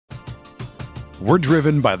We're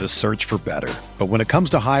driven by the search for better. But when it comes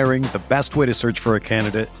to hiring, the best way to search for a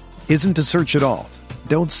candidate isn't to search at all.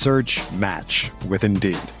 Don't search, match with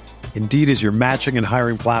Indeed. Indeed is your matching and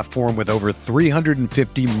hiring platform with over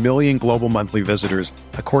 350 million global monthly visitors,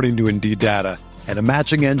 according to Indeed data, and a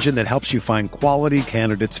matching engine that helps you find quality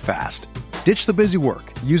candidates fast. Ditch the busy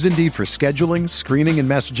work. Use Indeed for scheduling, screening, and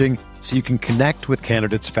messaging so you can connect with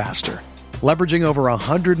candidates faster. Leveraging over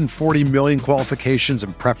 140 million qualifications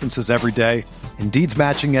and preferences every day, Indeed's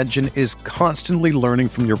matching engine is constantly learning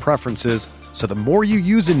from your preferences, so the more you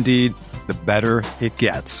use Indeed, the better it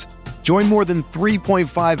gets. Join more than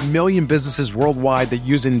 3.5 million businesses worldwide that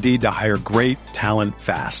use Indeed to hire great talent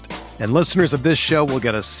fast. And listeners of this show will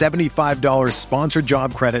get a $75 sponsored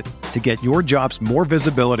job credit to get your jobs more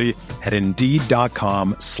visibility at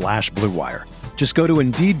Indeed.com/Blue Wire. Just go to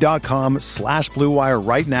Indeed.com/Blue Wire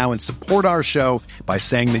right now and support our show by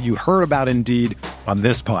saying that you heard about Indeed on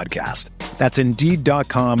this podcast. That's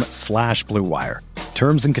Indeed.com/Blue Wire.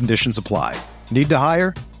 Terms and conditions apply. Need to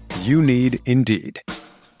hire? You need Indeed.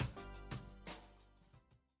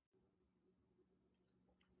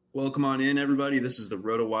 Welcome on in, everybody. This is the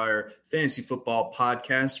RotoWire Fantasy Football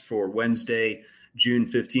Podcast for Wednesday, June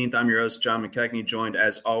 15th. I'm your host, John McKechnie, joined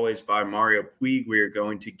as always by Mario Puig. We are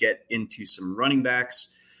going to get into some running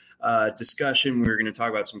backs discussion. We're going to talk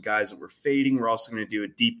about some guys that we're fading. We're also going to do a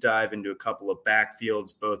deep dive into a couple of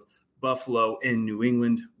backfields. Both Buffalo and New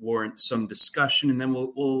England warrant some discussion. And then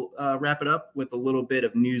we'll wrap it up with a little bit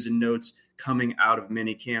of news and notes coming out of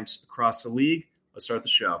mini camps across the league. Let's start the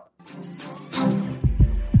show.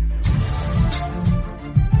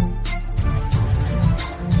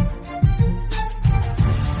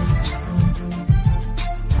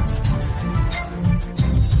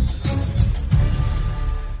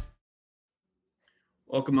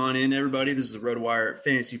 Welcome on in, everybody. This is the RotoWire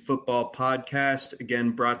Fantasy Football Podcast,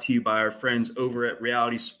 again brought to you by our friends over at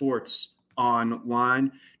Reality Sports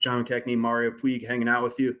Online. John McKechnie, Mario Puig hanging out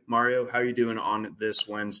with you. Mario, how are you doing on this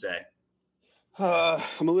Wednesday?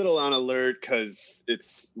 I'm a little on alert because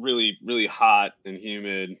it's really, really hot and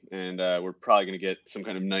humid, and we're probably going to get some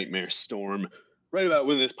kind of nightmare storm right about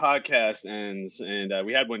when this podcast ends. And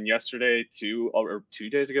we had one yesterday, 2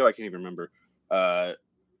 days ago. I can't even remember.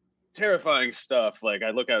 Terrifying stuff. Like,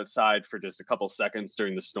 I look outside for just a couple seconds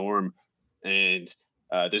during the storm, and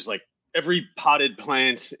there's like every potted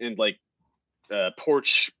plant and like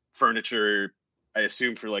porch furniture, I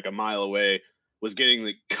assume for like a mile away, was getting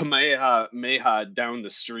like Kamehameha down the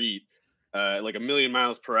street like a million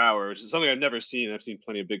miles per hour, which is something I've never seen. I've seen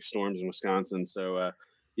plenty of big storms in Wisconsin. So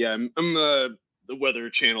yeah, I'm the Weather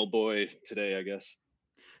Channel boy today, I guess.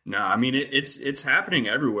 No, I mean, it's happening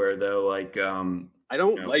everywhere though. Like, I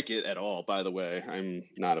don't like it at all, by the way. I'm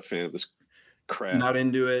not a fan of this crap. Not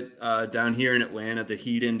into it. Down here in Atlanta, the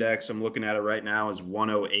heat index, I'm looking at it right now, is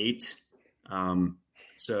 108.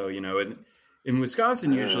 So, in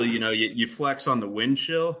Wisconsin, usually, you flex on the wind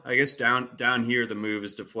chill. I guess down here, the move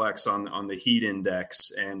is to flex on the heat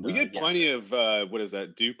index. And we get plenty of,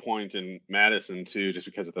 Dew Point and Madison, too, just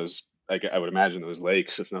because of those, I would imagine those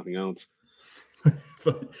lakes, if nothing else.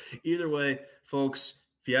 But either way, folks,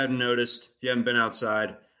 if you haven't noticed, if you haven't been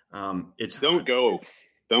outside, it's Don't hot. go.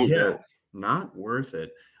 Don't go. Not worth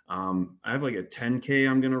it. I have like a 10K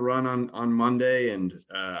I'm going to run on Monday, and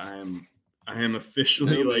I am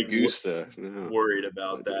officially worried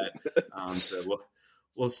about that. So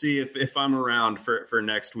we'll see if I'm around for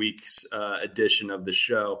next week's edition of the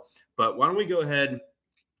show. But why don't we go ahead,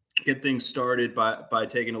 get things started by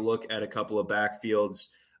taking a look at a couple of backfields.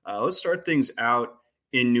 Let's start things out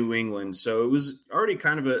in New England. So it was already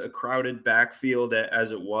kind of a crowded backfield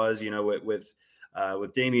as it was, with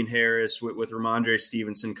Damian Harris, with Ramondre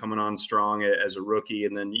Stevenson coming on strong as a rookie,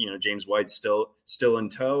 and then James White's still in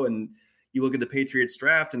tow. And you look at the Patriots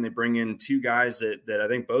draft, and they bring in two guys that I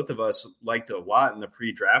think both of us liked a lot in the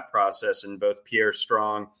pre-draft process, and both Pierre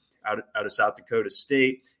Strong out of South Dakota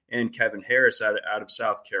State and Kevin Harris out of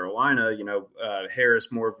South Carolina.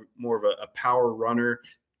 Harris more of a power runner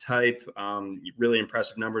type, really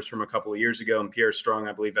impressive numbers from a couple of years ago. And Pierre Strong,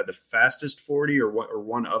 I believe, had the fastest 40 or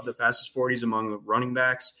one of the fastest 40s among the running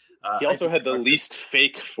backs. He also had the least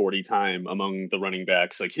fake 40 time among the running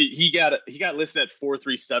backs. Like he got listed at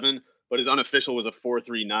 4.37, but his unofficial was a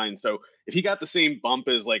 4.39. So if he got the same bump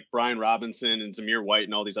as like Brian Robinson and Zamir White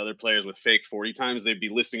and all these other players with fake 40 times, they'd be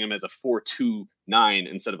listing him as a 4.29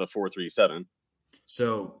 instead of a 4.37.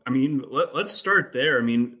 So, I mean, let's start there. I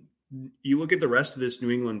mean, you look at the rest of this New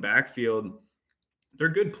England backfield, they're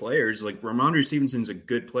good players. Like Ramondre Stevenson's a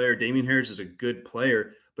good player. Damian Harris is a good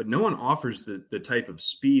player, but no one offers the type of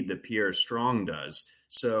speed that Pierre Strong does.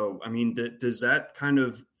 So, I mean, does that kind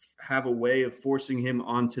of have a way of forcing him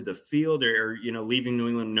onto the field, or leaving New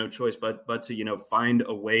England no choice but to find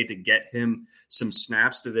a way to get him some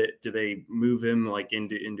snaps? Do they move him like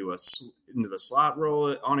into the slot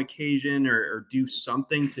role on occasion, or do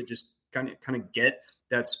something to just kind of get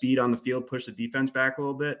that speed on the field, push the defense back a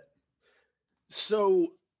little bit? So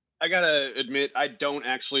I gotta admit, I don't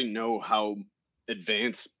actually know how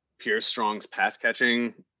advanced Pierre Strong's pass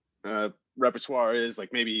catching repertoire is. Like,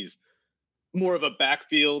 maybe he's more of a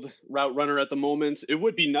backfield route runner at the moment. It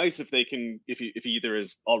would be nice if they can, if he either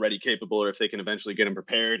is already capable or if they can eventually get him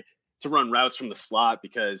prepared to run routes from the slot,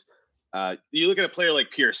 because you look at a player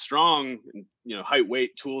like Pierre Strong, height,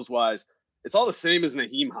 weight, tools wise, it's all the same as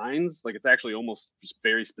Nyheim Hines. Like, it's actually almost just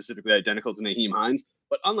very specifically identical to Nyheim Hines.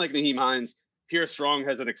 But unlike Nyheim Hines, Pierre Strong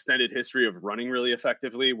has an extended history of running really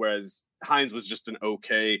effectively, whereas Hines was just an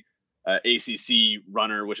okay ACC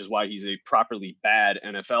runner, which is why he's a properly bad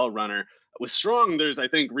NFL runner. With Strong, there's, I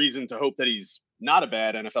think, reason to hope that he's not a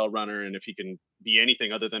bad NFL runner, and if he can be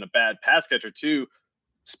anything other than a bad pass catcher too,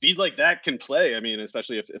 speed like that can play. I mean,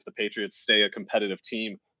 especially if the Patriots stay a competitive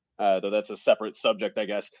team, though that's a separate subject, I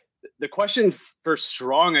guess. The question for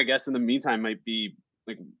Strong, I guess, in the meantime, might be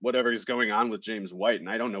like whatever is going on with James White, and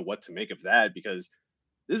I don't know what to make of that, because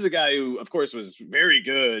this is a guy who, of course, was very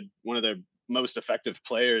good, one of their most effective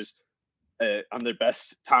players on their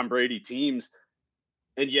best Tom Brady teams,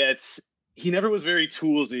 and yet he never was very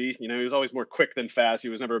toolsy. He was always more quick than fast. He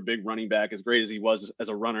was never a big running back, as great as he was as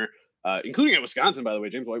a runner, including at Wisconsin, by the way.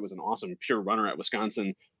 James White was an awesome pure runner at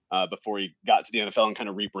Wisconsin before he got to the NFL and kind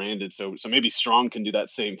of rebranded. So maybe Strong can do that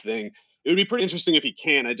same thing. It would be pretty interesting if he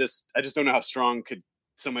can. I just don't know how Strong could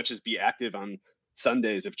so much as be active on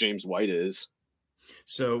Sundays if James White is.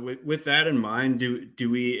 So with that in mind, do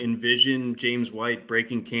we envision James White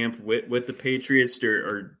breaking camp with the Patriots,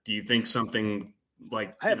 or do you think something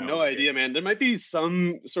like? I have no idea, man. There might be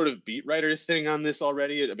some sort of beat writer thing on this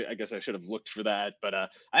already. I guess I should have looked for that, but I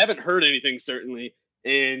haven't heard anything, certainly.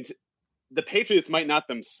 And the Patriots might not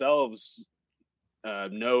themselves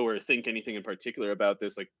know or think anything in particular about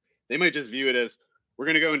this. Like, they might just view it as, we're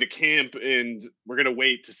going to go into camp and we're going to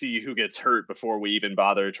wait to see who gets hurt before we even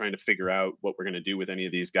bother trying to figure out what we're going to do with any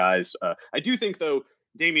of these guys. I do think, though,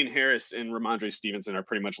 Damien Harris and Ramondre Stevenson are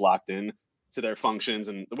pretty much locked in to their functions.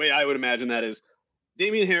 And the way I would imagine that is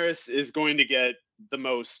Damien Harris is going to get the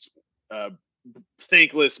most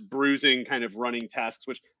thankless, bruising kind of running tasks,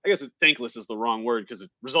 which I guess thankless is the wrong word because it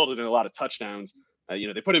resulted in a lot of touchdowns.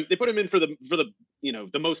 They put him in for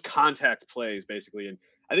the most contact plays, basically. And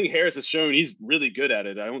I think Harris has shown he's really good at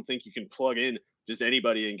it. I don't think you can plug in just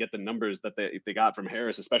anybody and get the numbers that they got from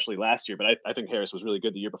Harris, especially last year. But I think Harris was really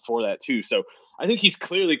good the year before that too. So I think he's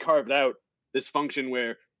clearly carved out this function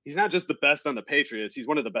where he's not just the best on the Patriots. He's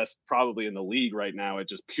one of the best probably in the league right now at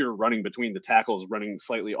just pure running between the tackles, running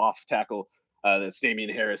slightly off tackle. That's Damien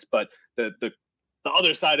Harris. But the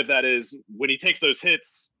other side of that is when he takes those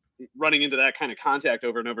hits, running into that kind of contact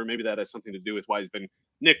over and over, maybe that has something to do with why he's been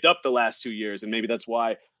nicked up the last 2 years. And maybe that's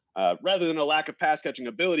why, rather than a lack of pass catching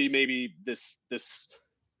ability, maybe this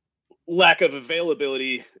lack of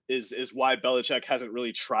availability is why Belichick hasn't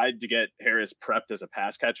really tried to get Harris prepped as a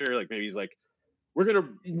pass catcher. Like, maybe he's like, we're going to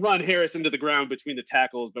run Harris into the ground between the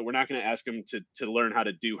tackles, but we're not going to ask him to learn how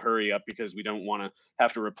to do hurry up because we don't want to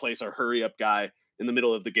have to replace our hurry up guy in the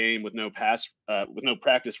middle of the game with no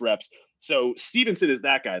practice reps. So Stevenson is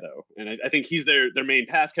that guy, though. And I think he's their main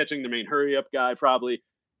pass catching, their main hurry up guy, probably.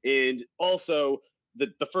 And also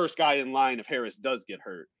the first guy in line if Harris does get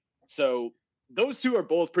hurt. So those two are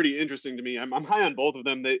both pretty interesting to me. I'm high on both of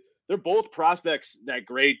them. They're both prospects that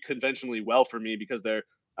grade conventionally well for me because they're,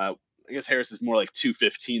 I guess Harris is more like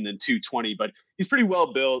 215 than 220, but he's pretty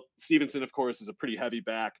well built. Stevenson, of course, is a pretty heavy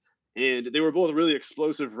back. And they were both really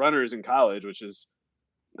explosive runners in college, which is,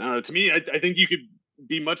 I don't know, to me, I think you could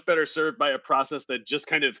be much better served by a process that just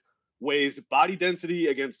kind of weighs body density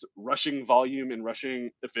against rushing volume and rushing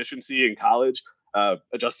efficiency in college,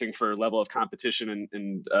 adjusting for level of competition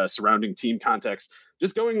and surrounding team context.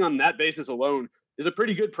 Just going on that basis alone is a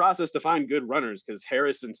pretty good process to find good runners, because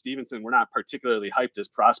Harris and Stevenson were not particularly hyped as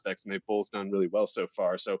prospects, and they've both done really well so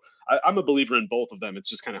far. So I'm a believer in both of them. It's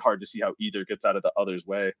just kind of hard to see how either gets out of the other's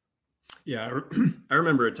way. Yeah, I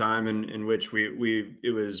remember a time in which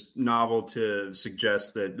it was novel to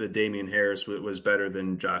suggest that the Damien Harris was better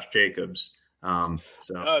than Josh Jacobs.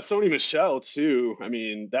 Sony Michel too. I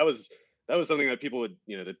mean, that was something that people would,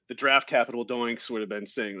 the draft capital doinks would have been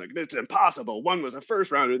saying, like, it's impossible. One was a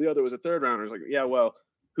first rounder, the other was a third rounder. It's like, yeah, well,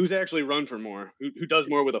 who's actually run for more? Who does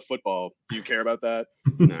more with a football? Do you care about that?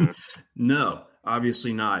 Nah. No,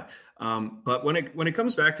 obviously not. But when it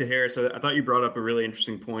comes back to Harris, I thought you brought up a really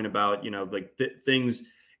interesting point about, things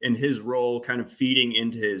and his role kind of feeding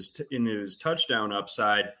into his touchdown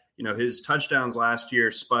upside. His touchdowns last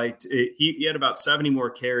year spiked. He had about 70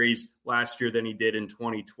 more carries last year than he did in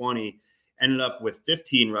 2020. Ended up with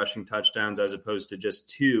 15 rushing touchdowns as opposed to just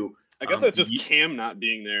 2. I guess that's just Cam not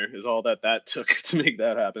being there is all that took to make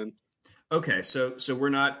that happen. Okay, so we're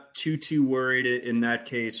not too worried in that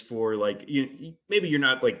case for maybe you're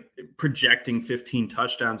not projecting 15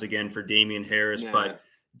 touchdowns again for Damien Harris, but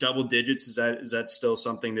double digits, is that still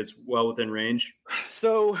something that's well within range?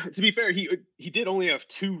 So to be fair, he did only have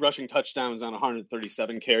 2 rushing touchdowns on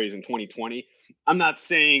 137 carries in 2020. I'm not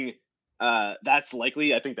saying that's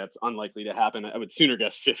likely. I think that's unlikely to happen. I would sooner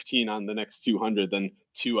guess 15 on the next 200 than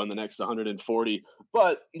 2 on the next 140,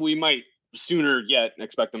 but we might sooner yet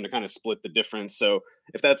expect them to kind of split the difference. So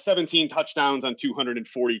if that's 17 touchdowns on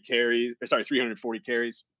 340 carries,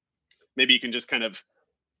 maybe you can just kind of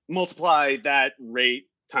multiply that rate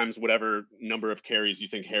times whatever number of carries you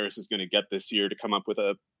think Harris is going to get this year to come up with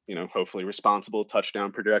a, hopefully responsible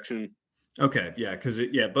touchdown projection. Okay. Yeah. Cause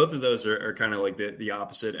both of those are kind of like the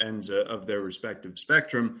opposite ends of their respective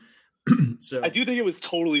spectrum. So I do think it was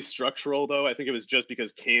totally structural though. I think it was just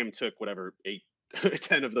because Cam took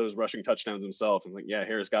 10 of those rushing touchdowns himself. And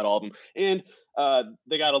Harris got all of them. And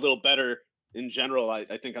they got a little better in general,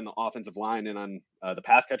 I think, on the offensive line and on the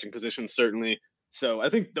pass catching position, certainly. So I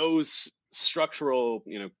think those structural,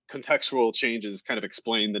 contextual changes kind of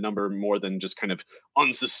explain the number more than just kind of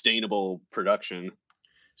unsustainable production.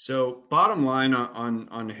 So bottom line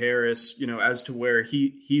on Harris, as to where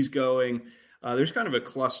he's going, there's kind of a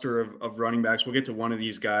cluster of running backs. We'll get to one of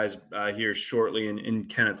these guys here shortly in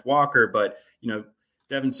Kenneth Walker, but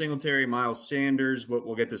Devin Singletary, Miles Sanders.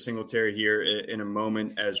 We'll get to Singletary here in a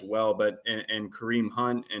moment as well. But and Kareem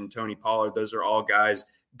Hunt and Tony Pollard, those are all guys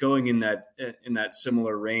going in that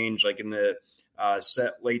similar range, like in the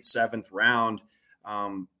late 7th round.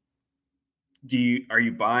 Are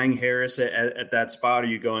you buying Harris at that spot? Are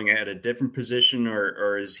you going at a different position,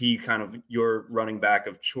 or is he kind of your running back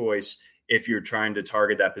of choice if you're trying to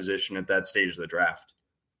target that position at that stage of the draft?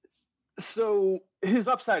 So his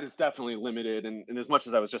upside is definitely limited. And as much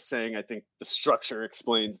as I was just saying, I think the structure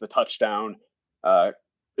explains the touchdown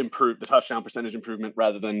percentage improvement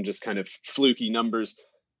rather than just kind of fluky numbers.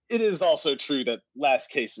 It is also true that last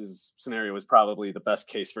case's scenario is probably the best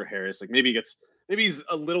case for Harris. Maybe he's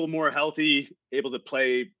a little more healthy, able to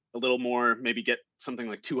play a little more, maybe get something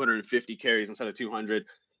like 250 carries instead of 200.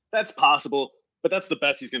 That's possible. But that's the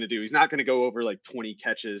best he's going to do. He's not going to go over 20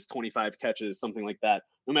 catches, 25 catches, something like that,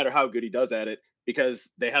 no matter how good he does at it,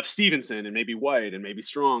 because they have Stevenson and maybe White and maybe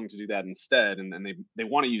Strong to do that instead. And they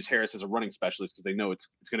want to use Harris as a running specialist because they know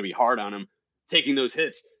it's going to be hard on him taking those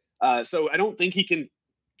hits. So I don't think he can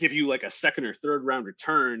give you a 2nd or 3rd round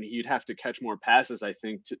return. He'd have to catch more passes, I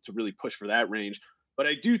think, to really push for that range. But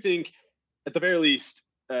I do think at the very least,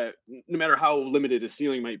 no matter how limited his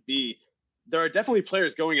ceiling might be, there are definitely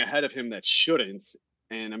players going ahead of him that shouldn't.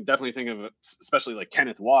 And I'm definitely thinking of especially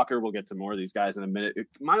Kenneth Walker. We'll get to more of these guys in a minute.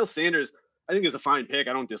 Miles Sanders, I think, is a fine pick.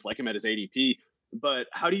 I don't dislike him at his ADP. But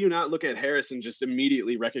how do you not look at Harris and just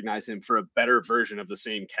immediately recognize him for a better version of the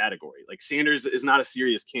same category? Sanders is not a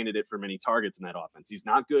serious candidate for many targets in that offense. He's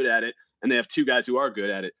not good at it. And they have 2 guys who are good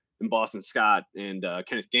at it in Boston Scott and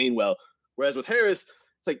Kenneth Gainwell. Whereas with Harris,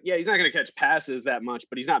 it's he's not going to catch passes that much,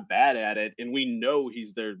 but he's not bad at it. And we know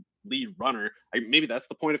he's their lead runner. Maybe that's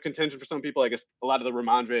the point of contention for some people. I guess a lot of the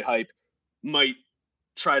Ramondre hype might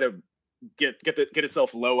try to get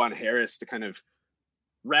itself low on Harris to kind of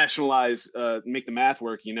rationalize, make the math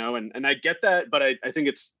work, and I get that, but I think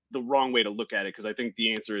it's the wrong way to look at it, because I think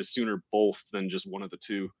the answer is sooner both than just one of the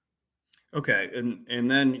two. Okay.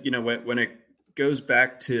 And then, when it goes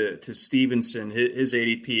back to Stevenson, his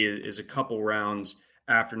ADP is a couple rounds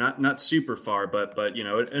after, not super far, but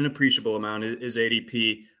an appreciable amount. His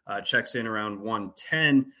ADP checks in around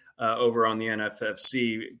 110 over on the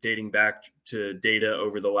NFFC, dating back to data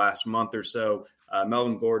over the last month or so.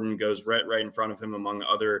 Melvin Gordon goes right in front of him among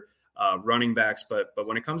other running backs. But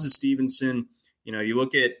when it comes to Stevenson, you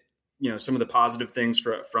look at some of the positive things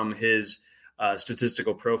from his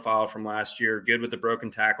statistical profile from last year. Good with the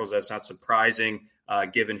broken tackles. That's not surprising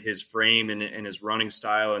given his frame and his running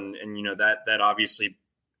style, and that obviously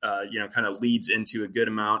kind of leads into a good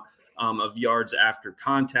amount of yards after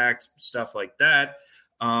contact, stuff like that.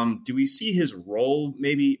 Do we see his role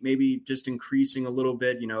maybe just increasing a little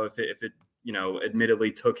bit? If it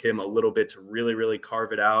admittedly took him a little bit to really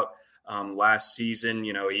carve it out last season.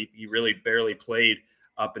 He really barely played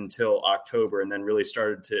up until October, and then really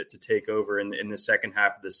started to take over in the second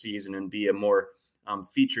half of the season and be a more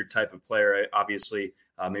featured type of player. Obviously,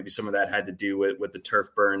 maybe some of that had to do with the turf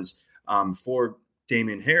burns for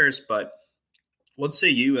Damien Harris. But what say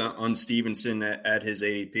you on Stevenson at his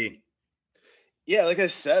ADP? Yeah, like I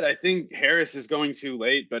said, I think Harris is going too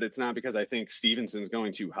late, but it's not because I think Stevenson's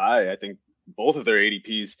going too high. I think both of their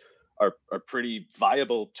ADPs are pretty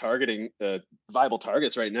viable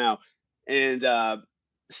targets right now. And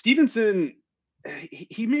Stevenson,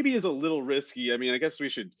 he maybe is a little risky. I mean, I guess we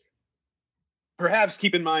should perhaps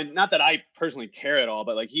keep in mind, not that I personally care at all,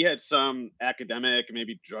 but like he had some academic,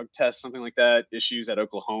 maybe drug test, something like that, issues at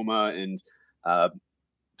Oklahoma. And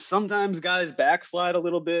sometimes guys backslide a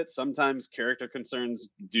little bit. Sometimes character concerns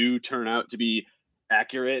do turn out to be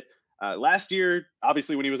accurate. Last year,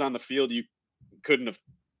 obviously, when he was on the field, you couldn't have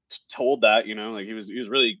told that, like he was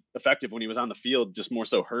really effective when he was on the field, just more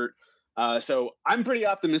so hurt. So I'm pretty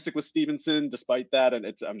optimistic with Stevenson despite that. And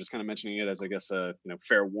I'm just kind of mentioning it as, I guess, a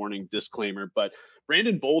fair warning disclaimer, but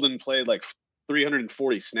Brandon Bolden played like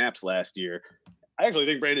 340 snaps last year. I actually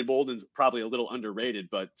think Brandon Bolden's probably a little underrated,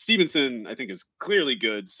 but Stevenson, I think, is clearly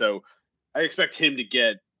good. So I expect him to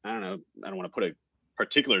get, I don't want to put a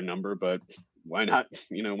particular number, but why not,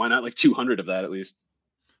 why not like 200 of that at least?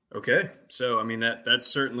 Okay. So, I mean,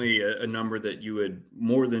 that's certainly a number that you would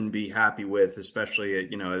more than be happy with, especially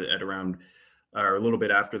at around or a little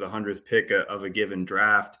bit after the 100th pick of a given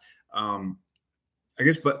draft. I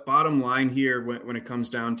guess, but bottom line here, when it comes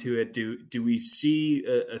down to it, do we see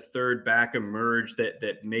a third back emerge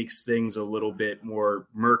that makes things a little bit more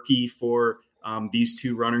murky for these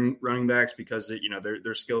two running backs, because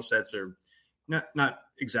their skill sets are not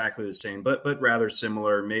exactly the same, but rather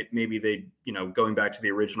similar. Maybe they, going back to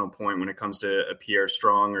the original point when it comes to a Pierre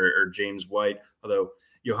Strong or James White, although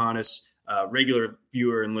Johannes, regular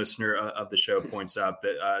viewer and listener of the show, points out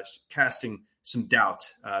that casting some doubt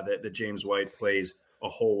that James White plays a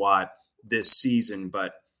whole lot this season.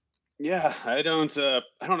 But yeah, I don't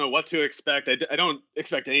know what to expect. I don't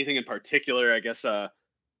expect anything in particular. I guess, I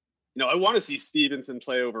want to see Stevenson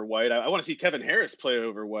play over White. I want to see Kevin Harris play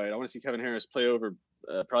over White. I want to see Kevin Harris play over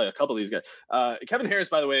probably a couple of these guys. Kevin Harris,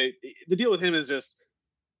 by the way, the deal with him is just,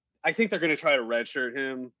 I think they're going to try to redshirt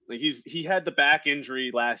him. Like he had the back injury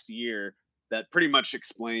last year that pretty much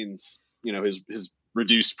explains, his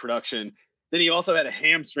reduced production. Then he also had a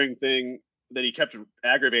hamstring thing that he kept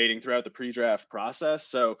aggravating throughout the pre-draft process.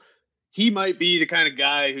 So he might be the kind of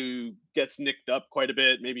guy who gets nicked up quite a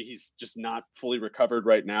bit. Maybe he's just not fully recovered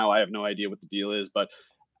right now. I have no idea what the deal is. But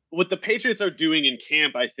what the Patriots are doing in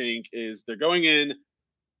camp, I think, is they're going in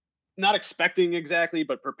not expecting exactly,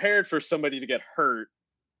 but prepared for somebody to get hurt,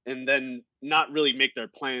 and then not really make their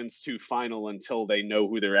plans too final until they know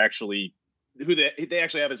who they actually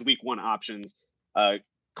have as week one options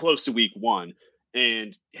close to week one.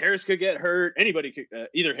 And Harris could get hurt. Anybody could,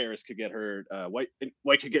 either Harris could get hurt.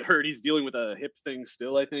 White could get hurt. He's dealing with a hip thing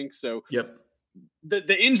still, I think. So yep.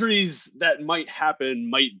 The injuries that might happen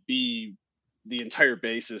might be the entire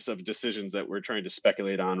basis of decisions that we're trying to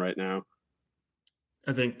speculate on right now.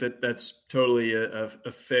 I think that's totally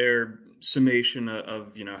a fair summation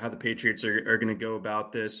of how the Patriots are going to go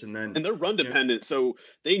about this, and they're run dependent, so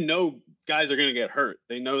they know guys are going to get hurt.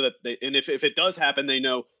 They know that if it does happen, they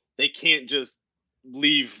know they can't just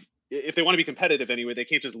leave. If they want to be competitive anyway, they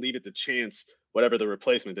can't just leave it to chance whatever the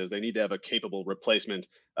replacement is. They need to have a capable replacement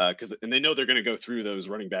and they know they're going to go through those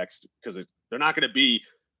running backs because they're not going to be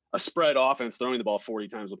a spread offense throwing the ball 40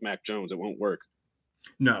 times with Mac Jones. It won't work.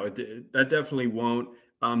 No, that definitely won't.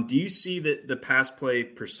 Do you see that the pass play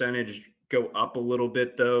percentage go up a little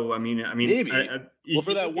bit though? I mean, maybe.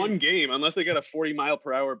 For that one game, unless they get a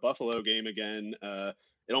 40-mile-per-hour Buffalo game again,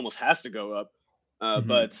 it almost has to go up.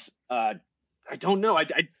 But I don't know.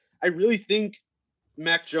 I really think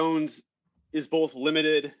Mac Jones is both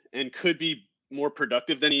limited and could be more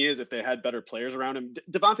productive than he is if they had better players around him.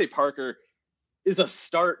 Devontae Parker is a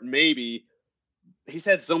start, maybe. He's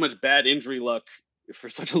had so much bad injury luck for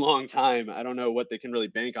such a long time. I don't know what they can really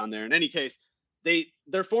bank on there. In any case,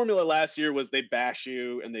 their formula last year was they bash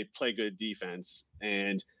you and they play good defense.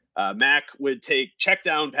 And Mac would take check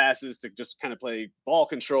down passes to just kind of play ball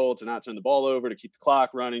control, to not turn the ball over, to keep the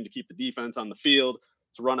clock running, to keep the defense on the field,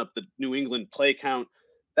 to run up the New England play count.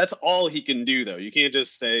 That's all he can do, though. You can't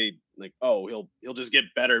just say like, oh, he'll just get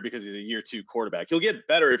better because he's a year two quarterback. He'll get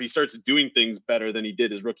better if he starts doing things better than he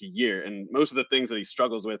did his rookie year. And most of the things that he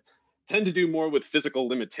struggles with tend to do more with physical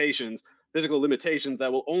limitations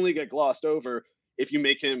that will only get glossed over if you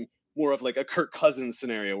make him more of like a Kirk Cousins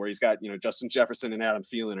scenario where he's got, Justin Jefferson and Adam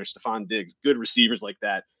Thielen or Stephon Diggs, good receivers like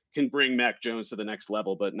that can bring Mac Jones to the next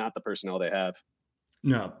level, but not the personnel they have.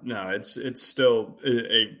 No, it's still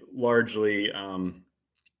a largely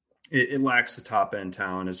it lacks the top end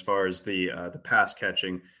talent as far as the pass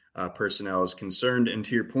catching personnel is concerned. And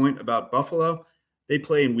to your point about Buffalo, They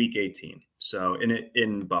play in week 18. So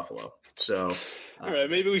in Buffalo. So all right,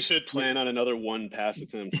 maybe we should plan on another one pass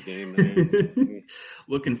attempt game.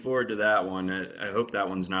 Looking forward to that one. I hope that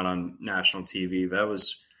one's not on national TV. That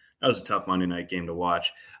was a tough Monday night game to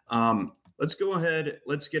watch. Let's go ahead.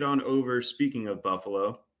 Let's get on over. Speaking of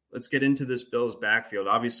Buffalo, let's get into this Bills backfield.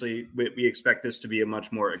 Obviously, we expect this to be a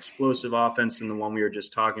much more explosive offense than the one we were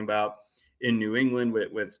just talking about in New England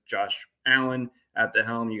with Josh Allen at the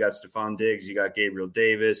helm. You got Stephon Diggs. You got Gabriel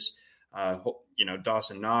Davis.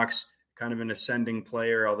 Dawson Knox, kind of an ascending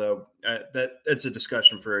player, although that's a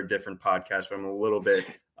discussion for a different podcast. But I'm a little bit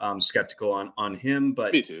skeptical on him.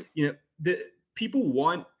 But me too. The people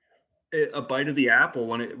want a bite of the apple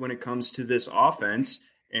when it comes to this offense,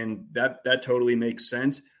 and that totally makes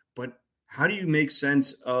sense. But how do you make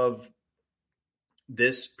sense of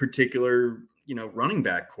this particular running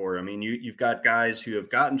back core? I mean, you've got guys who have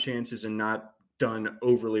gotten chances and not done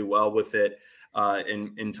overly well with it.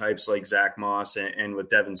 In types like Zach Moss and with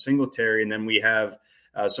Devin Singletary. And then we have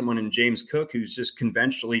someone in James Cook who's just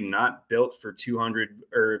conventionally not built for 200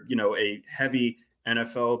 or, a heavy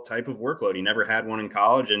NFL type of workload. He never had one in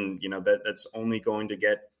college. And, that's only going to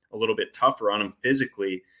get a little bit tougher on him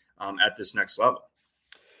physically at this next level.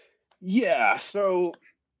 Yeah. So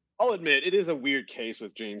I'll admit it is a weird case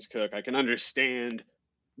with James Cook. I can understand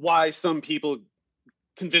why some people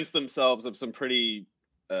convince themselves of some pretty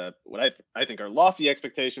what I think are lofty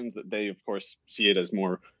expectations that they, of course, see it as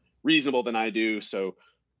more reasonable than I do. So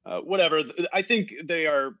whatever. I think they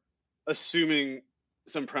are assuming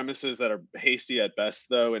some premises that are hasty at best,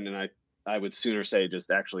 though. And then I would sooner say just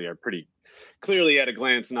actually are pretty clearly at a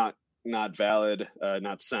glance not valid,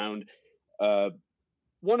 not sound.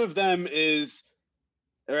 One of them is,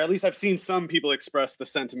 or at least I've seen some people express the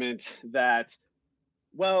sentiment that,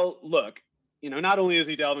 well, look, not only is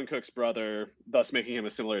he Dalvin Cook's brother, thus making him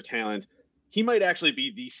a similar talent, he might actually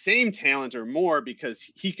be the same talent or more because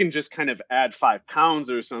he can just kind of add 5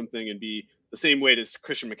 pounds or something and be the same weight as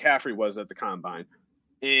Christian McCaffrey was at the combine.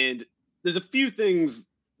 And there's a few things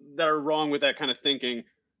that are wrong with that kind of thinking.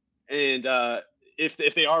 And if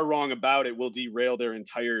they are wrong about it, will derail their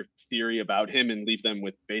entire theory about him and leave them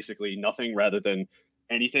with basically nothing rather than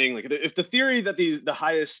anything. Like if the theory that the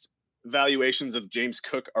highest valuations of James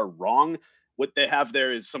Cook are wrong, what they have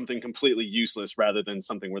there is something completely useless rather than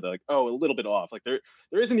something where they're like, oh, a little bit off. Like there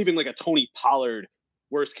isn't even like a Tony Pollard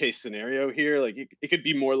worst case scenario here. Like it could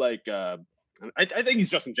be more like, I think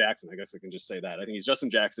he's Justin Jackson. I guess I can just say that. I think he's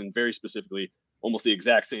Justin Jackson, very specifically, almost the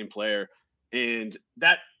exact same player. And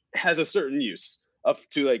that has a certain use up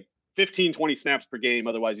to like 15, 20 snaps per game.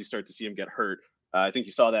 Otherwise you start to see him get hurt. I think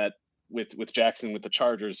you saw that with Jackson, with the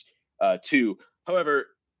Chargers too. However,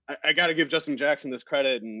 I got to give Justin Jackson this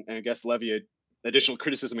credit and I guess levy additional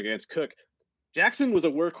criticism against Cook. Jackson was a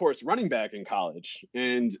workhorse running back in college.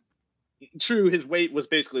 And true, his weight was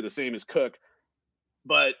basically the same as Cook.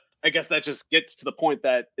 But I guess that just gets to the point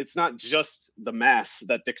that it's not just the mass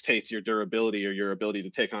that dictates your durability or your ability to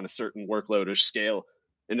take on a certain workload or scale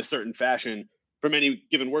in a certain fashion from any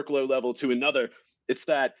given workload level to another. It's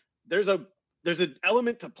that there's an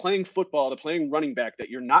element to playing football, to playing running back that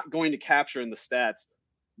you're not going to capture in the stats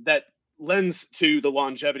that lends to the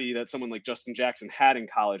longevity that someone like Justin Jackson had in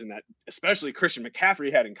college and that especially Christian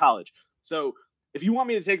McCaffrey had in college. So if you want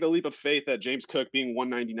me to take the leap of faith that James Cook being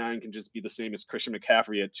 199 can just be the same as Christian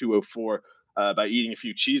McCaffrey at 204 by eating a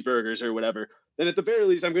few cheeseburgers or whatever, then at the very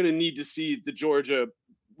least, I'm going to need to see the Georgia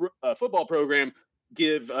football program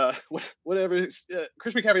give whatever.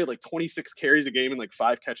 Christian McCaffrey had like 26 carries a game and like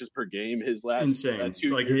 5 catches per game his last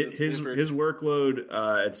 2 like years. His workload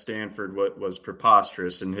at Stanford was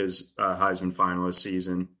preposterous in his Heisman finalist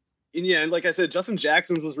season. And like I said, Justin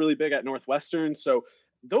Jackson's was really big at Northwestern. So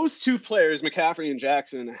those two players, McCaffrey and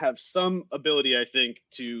Jackson, have some ability, I think,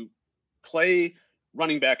 to play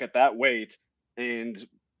running back at that weight and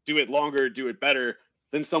do it longer, do it better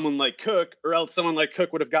than someone like Cook, or else someone like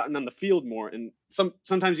Cook would have gotten on the field more. And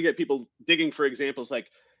sometimes you get people digging for examples like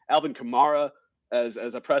Alvin Kamara as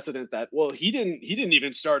a precedent that, well, he didn't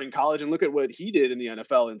even start in college, and look at what he did in the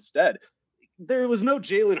NFL instead. There was no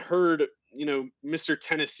Jalen Hurd, Mr.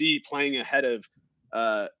 Tennessee playing ahead of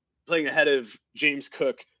James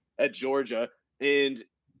Cook at Georgia. And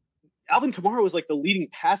Alvin Kamara was like the leading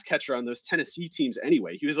pass catcher on those Tennessee teams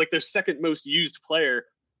anyway. He was like their second most used player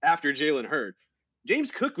after Jalen Hurd.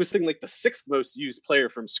 James Cook was sitting like the 6th most used player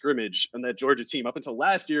from scrimmage on that Georgia team up until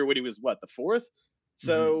last year when he was the 4th.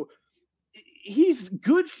 So he's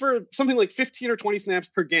good for something like 15 or 20 snaps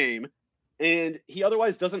per game. And he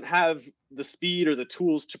otherwise doesn't have the speed or the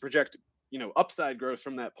tools to project, upside growth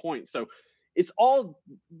from that point. So it's all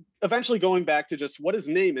eventually going back to just what his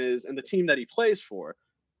name is and the team that he plays for.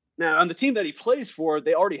 Now, on the team that he plays for,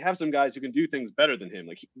 they already have some guys who can do things better than him.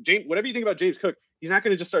 Like James, whatever you think about James Cook, he's not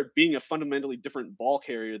going to just start being a fundamentally different ball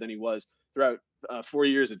carrier than he was throughout 4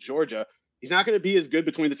 years at Georgia. He's not going to be as good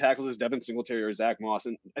between the tackles as Devin Singletary or Zach Moss.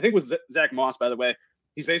 And I think with Zach Moss, by the way,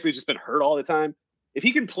 he's basically just been hurt all the time. If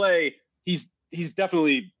he can play, he's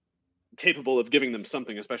definitely capable of giving them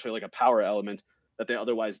something, especially like a power element that they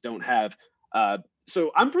otherwise don't have.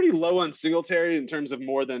 So I'm pretty low on Singletary in terms of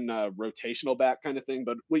more than rotational back kind of thing.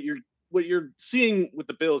 But what you're seeing with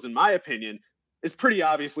the Bills, in my opinion, is pretty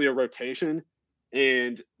obviously a rotation.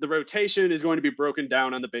 And the rotation is going to be broken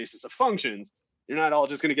down on the basis of functions. You're not all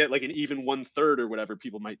just going to get like an even 1/3 or whatever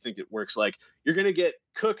people might think it works like. You're going to get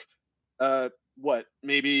Cook,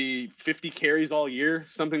 maybe 50 carries all year,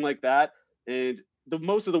 something like that. And the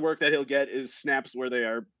most of the work that he'll get is snaps where they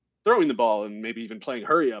are throwing the ball and maybe even playing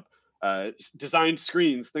hurry up, designed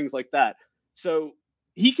screens, things like that. So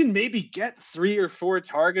he can maybe get 3 or 4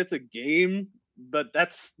 targets a game, but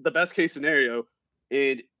that's the best case scenario.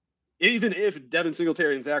 And even if Devin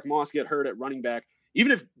Singletary and Zach Moss get hurt at running back,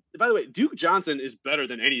 even if, by the way, Duke Johnson is better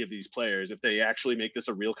than any of these players if they actually make this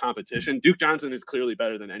a real competition. Duke Johnson is clearly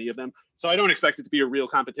better than any of them. So I don't expect it to be a real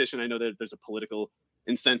competition. I know that there's a political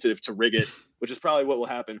incentive to rig it, which is probably what will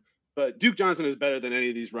happen. But Duke Johnson is better than any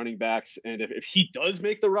of these running backs. And if he does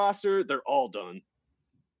make the roster, they're all done.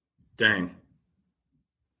 Dang.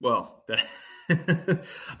 Well,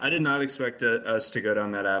 I did not expect us to go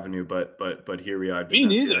down that avenue, but here we are. Me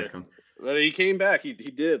neither. But he came back. He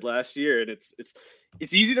did last year, and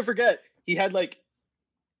it's easy to forget. He had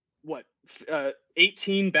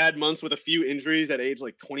 18 bad months with a few injuries at age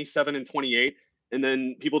 27 and 28, and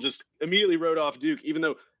then people just immediately wrote off Duke, even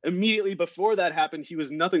though immediately before that happened, he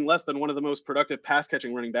was nothing less than one of the most productive pass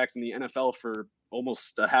catching running backs in the NFL for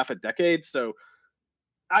almost a half a decade. So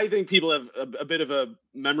I think people have a bit of a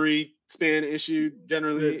memory span issue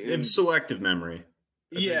generally. It's selective memory.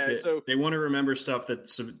 So they want to remember stuff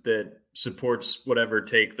that supports whatever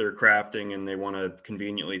take they're crafting, and they want to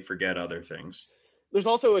conveniently forget other things. There's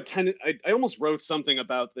also a tendency. I almost wrote something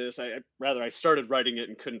about this. I started writing it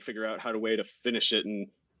and couldn't figure out how to finish it in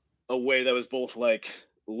a way that was both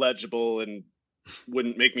legible and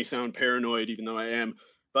wouldn't make me sound paranoid, even though I am.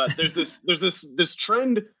 But there's this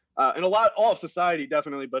trend in all of society,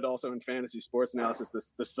 definitely, but also in fantasy sports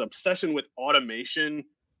analysis, this obsession with automation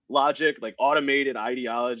logic, like automated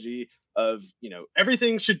ideology of,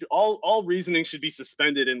 everything all reasoning should be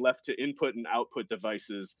suspended and left to input and output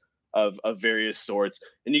devices of various sorts.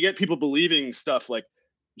 And you get people believing stuff like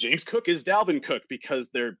James Cook is Dalvin Cook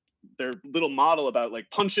because their little model about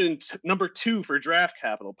punch in number 2 for draft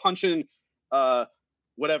capital, punch in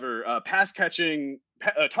pass catching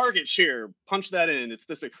target share, punch that in. It's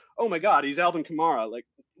this oh my God, he's Alvin Kamara.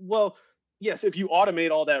 Well, yes, if you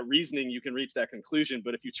automate all that reasoning, you can reach that conclusion.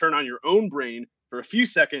 But if you turn on your own brain for a few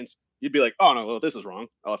seconds, you'd be like, oh no, well, this is wrong.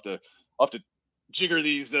 I'll have to jigger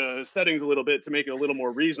these settings a little bit to make it a little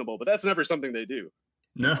more reasonable. But that's never something they do.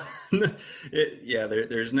 No,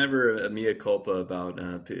 there's never a mea culpa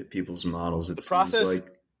about people's models.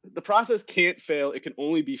 The process can't fail. It can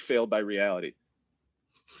only be failed by reality.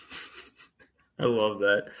 I love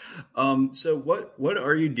that. So what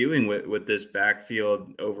are you doing with this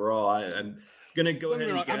backfield overall? I'm going to go ahead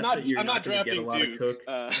and guess that you're not going to get a lot of Cook.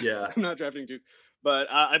 I'm not drafting Duke, but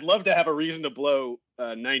I'd love to have a reason to blow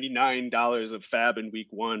 $99 of fab in week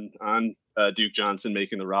 1 on Duke Johnson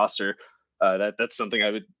making the roster. That's something I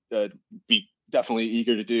would be definitely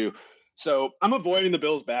eager to do. So I'm avoiding the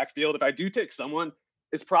Bills backfield. If I do take someone,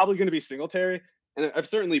 it's probably going to be Singletary. And I've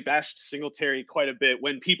certainly bashed Singletary quite a bit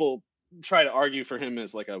when people try to argue for him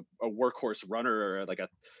as a workhorse runner or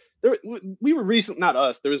there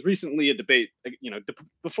was recently a debate,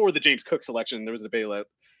 before the James Cook selection, there was a debate like,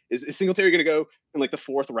 is Singletary going to go in the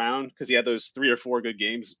 4th round? Because he had those 3 or 4 good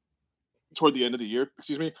games toward the end of the year,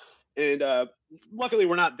 And luckily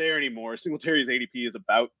we're not there anymore. Singletary's ADP is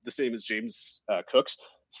about the same as James Cook's.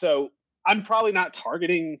 So I'm probably not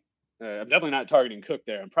targeting, I'm definitely not targeting Cook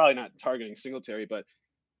there. I'm probably not targeting Singletary, but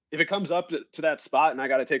if it comes up to that spot and I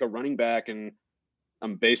got to take a running back and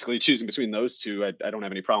I'm basically choosing between those two, I don't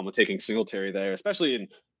have any problem with taking Singletary there, especially in,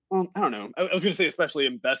 I don't know. I was going to say especially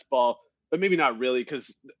in best ball, but maybe not really,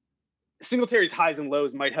 because Singletary's highs and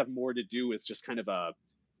lows might have more to do with just kind of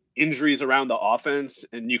injuries around the offense.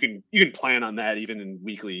 And you can plan on that even in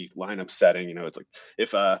weekly lineup setting. It's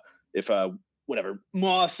if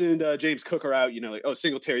Moss and James Cook are out,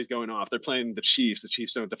 Singletary's going off. They're playing the Chiefs. The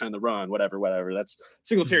Chiefs don't defend the run, whatever. That's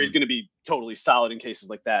Singletary's going to be totally solid in cases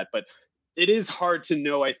like that. But it is hard to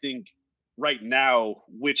know, I think, right now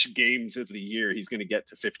which games of the year he's going to get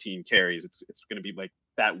to 15 carries. It's going to be like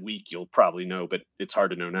that week. You'll probably know, but it's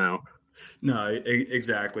hard to know now. No,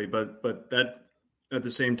 exactly. But that at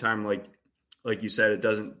the same time, like you said, it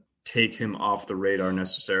doesn't take him off the radar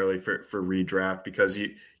necessarily for redraft, because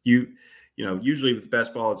you know, usually with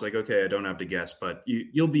best ball, it's like, okay, I don't have to guess, but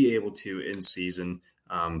you'll be able to in season.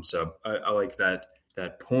 So I like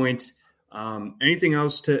that point. Anything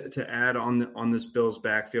else to add on this Bills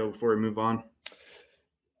backfield before we move on?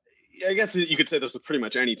 I guess you could say this with pretty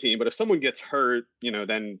much any team, but if someone gets hurt, you know,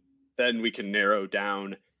 then we can narrow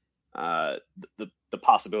down the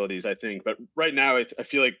possibilities, I think. But right now, I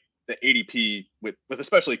feel like the ADP with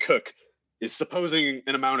especially Cook is supposing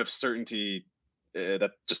an amount of certainty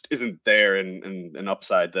that just isn't there, and an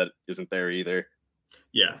upside that isn't there either.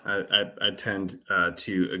 Yeah, I tend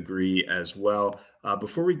to agree as well.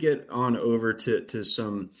 Before we get on over to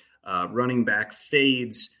some running back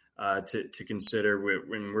fades to consider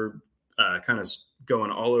when we're kind of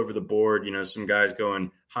going all over the board, you know, some guys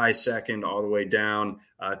going high second all the way down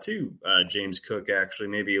to James Cook, actually,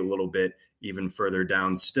 maybe a little bit even further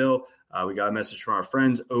down still. We got a message from our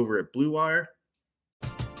friends over at Blue Wire.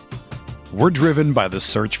 We're driven by the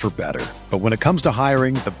search for better. But when it comes to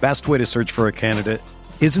hiring, the best way to search for a candidate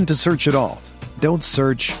isn't to search at all. Don't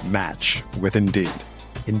search, match with Indeed.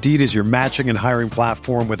 Indeed is your matching and hiring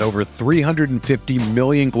platform with over 350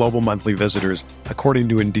 million global monthly visitors, according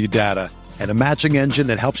to Indeed data, and a matching engine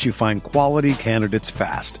that helps you find quality candidates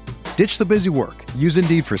fast. Ditch the busy work. Use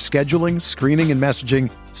Indeed for scheduling, screening, and messaging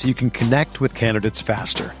so you can connect with candidates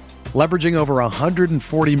faster. Leveraging over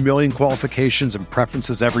 140 million qualifications and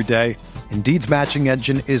preferences every day, Indeed's matching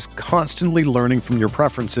engine is constantly learning from your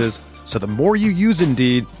preferences, so the more you use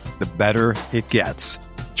Indeed, the better it gets.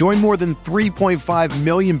 Join more than 3.5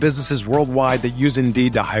 million businesses worldwide that use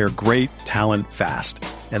Indeed to hire great talent fast.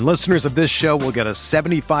 And listeners of this show will get a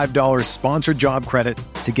 $75 sponsored job credit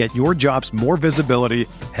to get your jobs more visibility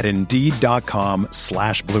at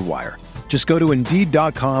Indeed.com/Blue Wire. Just go to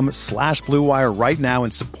Indeed.com/Blue Wire right now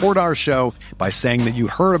and support our show by saying that you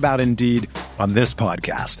heard about Indeed on this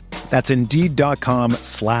podcast. That's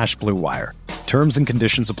Indeed.com/Blue Wire. Terms and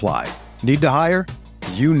conditions apply. Need to hire?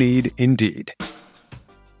 You need Indeed.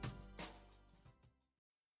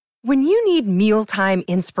 When you need mealtime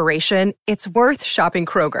inspiration, it's worth shopping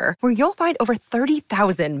Kroger, where you'll find over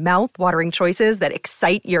 30,000 mouth-watering choices that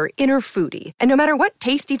excite your inner foodie. And no matter what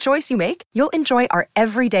tasty choice you make, you'll enjoy our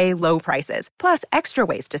everyday low prices, plus extra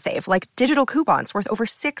ways to save, like digital coupons worth over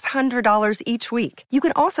 $600 each week. You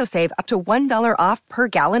can also save up to $1 off per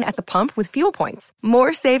gallon at the pump with fuel points.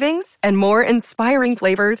 More savings and more inspiring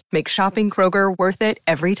flavors make shopping Kroger worth it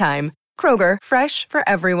every time. Kroger, fresh for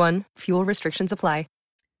everyone. Fuel restrictions apply.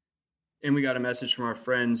 And we got a message from our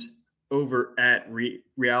friends over at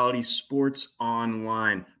Reality Sports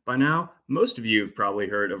Online. By now, most of you have probably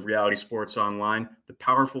heard of Reality Sports Online, the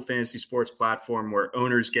powerful fantasy sports platform where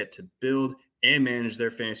owners get to build and manage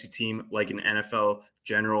their fantasy team like an NFL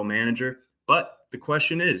general manager. But the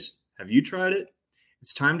question is, have you tried it?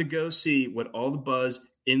 It's time to go see what all the buzz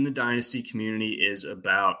in the Dynasty community is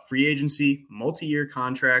about. Free agency, multi-year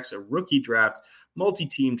contracts, a rookie draft,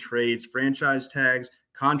 multi-team trades, franchise tags,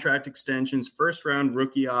 contract extensions, first-round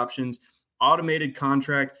rookie options, automated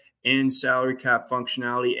contract and salary cap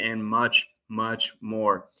functionality, and much, much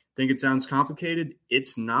more. Think it sounds complicated?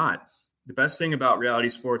 It's not. The best thing about Reality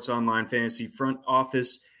Sports Online Fantasy Front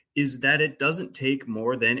Office is that it doesn't take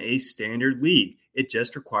more than a standard league. It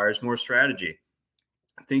just requires more strategy.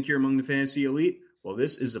 Think you're among the fantasy elite? Well,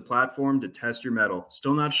 this is a platform to test your mettle.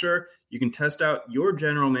 Still not sure? You can test out your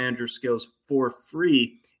general manager skills for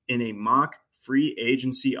free in a mock free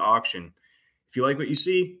agency auction. If you like what you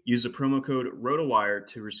see, use the promo code ROTOWIRE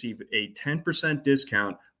to receive a 10%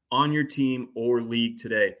 discount on your team or league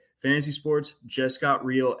today. Fantasy sports just got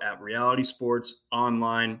real at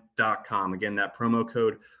realitysportsonline.com. Again, that promo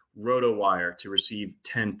code ROTOWIRE to receive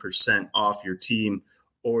 10% off your team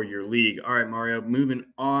or your league. All right, Mario, moving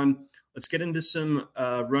on. Let's get into some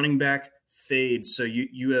running back fades. So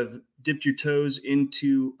you have dipped your toes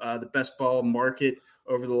into the best ball market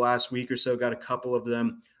over the last week or so, got a couple of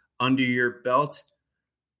them under your belt.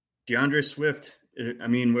 DeAndre Swift, I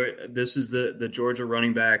mean, this is the Georgia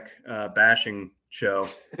running back bashing show.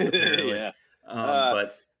 Yeah.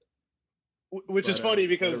 But which is funny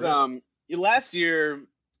because last year,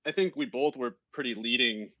 I think we both were pretty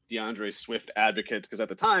leading DeAndre Swift advocates, because at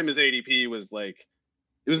the time his ADP was like,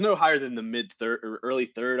 it was no higher than the mid third or early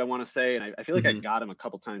third, I want to say. And I feel like I got him a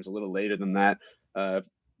couple times a little later than that.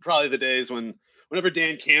 Probably the days whenever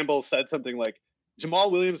Dan Campbell said something like,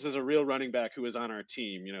 Jamal Williams is a real running back who is on our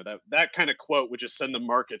team. You know, that kind of quote would just send the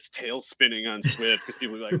market's tail spinning on Swift because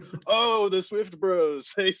people are like, oh, the Swift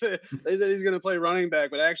bros. They said he's going to play running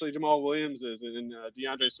back, but actually Jamal Williams is, and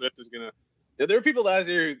DeAndre Swift is going to. You know, there were people last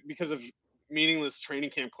year because of meaningless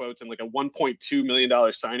training camp quotes and like a $1.2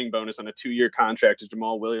 million signing bonus on a 2-year contract to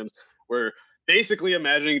Jamal Williams, were basically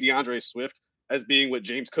imagining DeAndre Swift as being what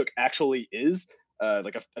James Cook actually is,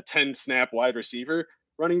 like a 10-snap wide receiver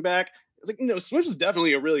running back. It's like, you know, Swift is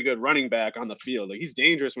definitely a really good running back on the field. Like, he's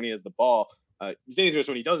dangerous when he has the ball. He's dangerous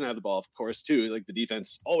when he doesn't have the ball, of course, too. Like, the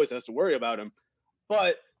defense always has to worry about him.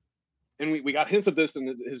 But, and we got hints of this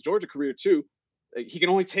in his Georgia career, too. Like, he can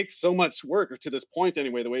only take so much work, or to this point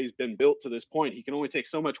anyway, the way he's been built to this point, he can only take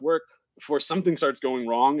so much work before something starts going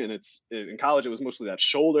wrong. And in college, it was mostly that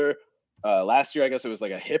shoulder. Last year, I guess it was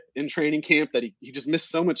like a hip in training camp that he just missed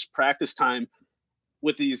so much practice time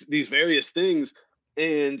with these various things.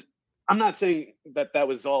 And I'm not saying that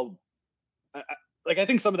was all I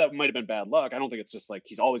think some of that might have been bad luck. I don't think it's just like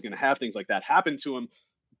he's always going to have things like that happen to him,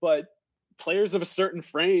 but players of a certain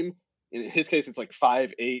frame, in his case, it's like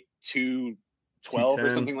 5'8", 212 or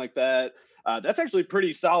something like that. That's actually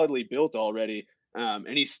pretty solidly built already.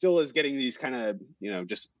 And he still is getting these kind of, you know,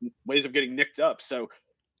 just ways of getting nicked up. So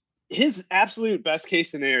his absolute best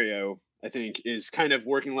case scenario, I think, is kind of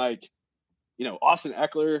working like, you know, Austin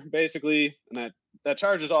Eckler, basically, and that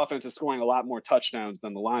Chargers offense is scoring a lot more touchdowns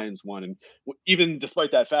than the Lions one. And even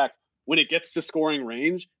despite that fact, when it gets to scoring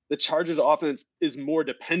range, the Chargers offense is more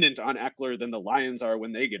dependent on Eckler than the Lions are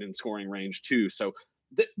when they get in scoring range too. So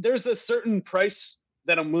there's a certain price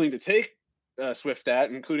that I'm willing to take Swift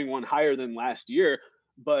at, including one higher than last year,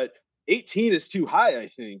 but 18 is too high. I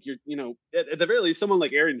think you know, at the very least, someone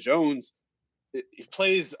like Aaron Jones, he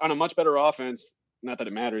plays on a much better offense. Not that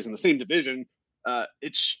it matters in the same division.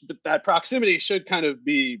 That proximity should kind of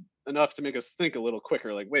be enough to make us think a little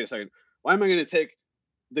quicker. Like, wait a second, why am I going to take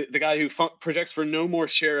the guy who projects for no more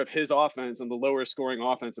share of his offense and the lower scoring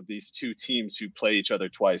offense of these two teams who play each other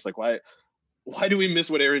twice? Like, why do we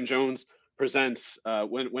miss what Aaron Jones presents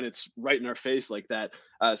when it's right in our face like that?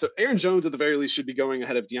 So Aaron Jones at the very least should be going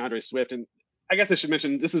ahead of DeAndre Swift. And I guess I should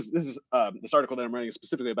mention this is this article that I'm writing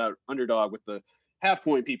specifically about Underdog with the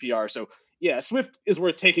half-point PPR. So yeah, Swift is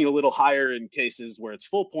worth taking a little higher in cases where it's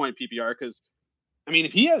full point PPR, because, I mean,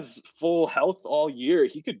 if he has full health all year,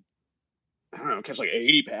 he could, I don't know, catch like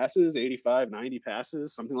 80 passes, 85, 90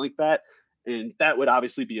 passes, something like that. And that would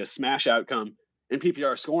obviously be a smash outcome in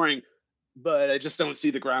PPR scoring, but I just don't see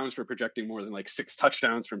the grounds for projecting more than like 6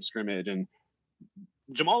 touchdowns from scrimmage. And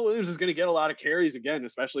Jamal Williams is going to get a lot of carries again,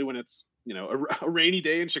 especially when it's, you know, a rainy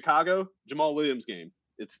day in Chicago. Jamal Williams game.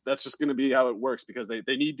 That's just going to be how it works, because they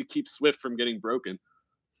need to keep Swift from getting broken.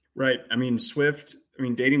 Right. I mean, Swift,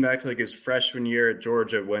 dating back to like his freshman year at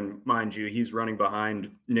Georgia, when, mind you, he's running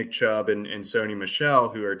behind Nick Chubb and Sony Michel,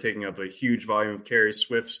 who are taking up a huge volume of carries.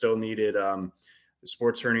 Swift still needed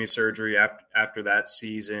sports hernia surgery after that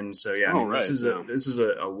season. So yeah, this is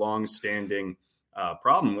a long-standing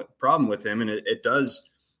problem with him, and it does,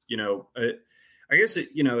 you know, I guess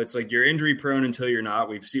it's like you're injury prone until you're not.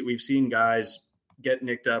 We've seen guys get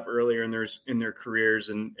nicked up earlier in their careers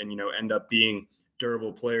and you know, end up being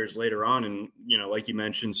durable players later on. And, you know, like you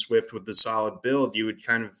mentioned, Swift with the solid build, you would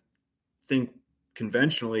kind of think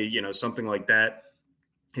conventionally, you know, something like that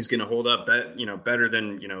is going to hold up better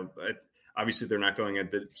than, you know, obviously they're not going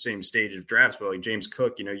at the same stage of drafts, but like James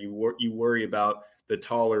Cook, you know, you worry about the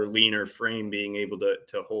taller, leaner frame being able to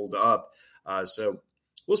hold up. So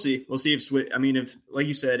we'll see if Swift, if, like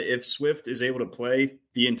you said, if Swift is able to play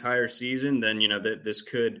the entire season, then, you know, that this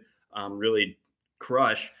could really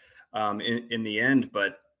crush in the end,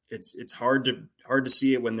 but it's hard to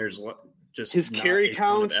see it when there's just his carry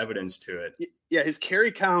count evidence to it. Yeah, his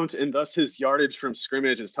carry count and thus his yardage from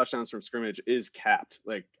scrimmage, his touchdowns from scrimmage is capped.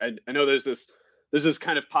 Like I know there's this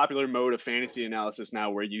kind of popular mode of fantasy analysis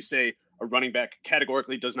now where you say a running back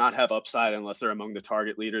categorically does not have upside unless they're among the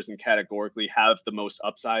target leaders, and categorically have the most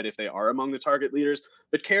upside if they are among the target leaders.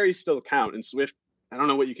 But carries still count, and Swift, I don't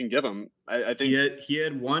know what you can give him. I think he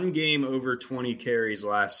had one game over 20 carries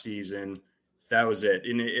last season. That was it.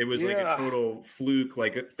 And it was like a total fluke,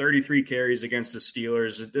 like 33 carries against the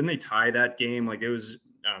Steelers. Didn't they tie that game? Like it was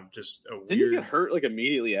just a weird. Didn't he get hurt like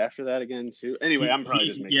immediately after that again too? Anyway, I'm probably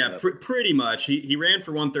just making it up. Pretty much. He ran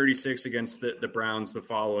for 136 against the Browns the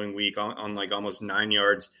following week on like almost 9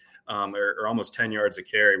 yards or almost 10 yards a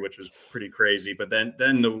carry, which was pretty crazy. But then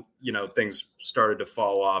the, you know, things started to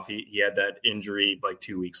fall off. He had that injury like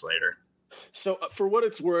 2 weeks later. So for what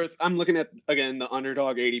it's worth, I'm looking at, again, the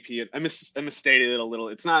Underdog ADP. I misstated it a little.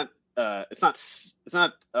 It's not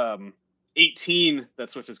 18 that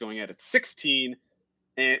Swift is going at. It's 16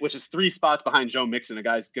 which is 3 spots behind Joe Mixon, a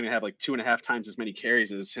guy's going to have like 2.5 times as many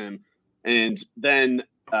carries as him. And then,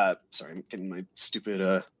 sorry, I'm getting my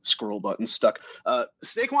stupid scroll button stuck.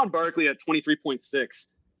 Saquon Barkley at 23.6.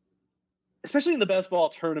 Especially in the best ball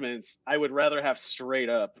tournaments, I would rather have straight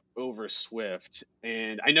up over Swift.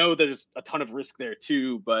 And I know there's a ton of risk there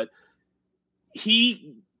too, but if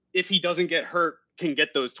he doesn't get hurt, can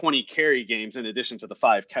get those 20 carry games in addition to the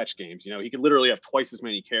 5 catch games. You know, he could literally have twice as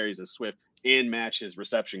many carries as Swift and match his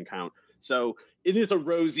reception count. So it is a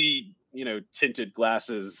rosy, tinted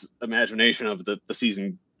glasses imagination of the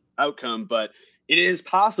season outcome, but it is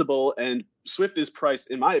possible. And Swift is priced,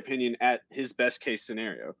 in my opinion, at his best case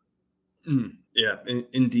scenario. Yeah,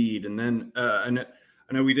 indeed. And then I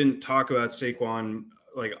know we didn't talk about Saquon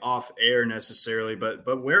like off air necessarily,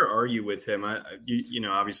 but where are you with him?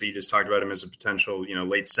 Obviously you just talked about him as a potential,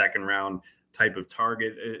 late second round type of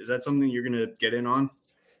target. Is that something you're going to get in on?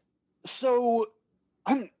 So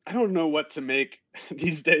I don't know what to make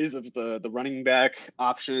these days of the running back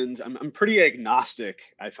options. I'm pretty agnostic.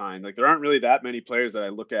 I find like there aren't really that many players that I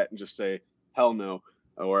look at and just say, hell no.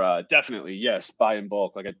 Or definitely, yes, buy in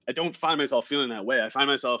bulk. Like I don't find myself feeling that way. I find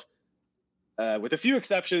myself, with a few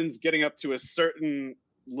exceptions, getting up to a certain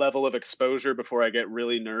level of exposure before I get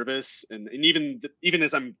really nervous. And even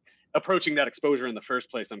as I'm approaching that exposure in the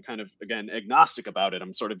first place, I'm kind of, again, agnostic about it.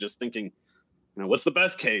 I'm sort of just thinking, what's the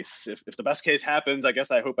best case? If the best case happens, I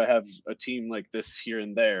guess I hope I have a team like this here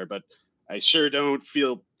and there. But I sure don't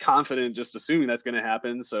feel confident just assuming that's going to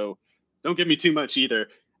happen. So don't give me too much either.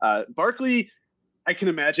 Barkley, I can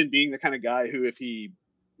imagine being the kind of guy who, if he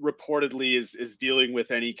reportedly is dealing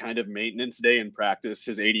with any kind of maintenance day in practice,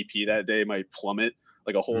 his ADP that day might plummet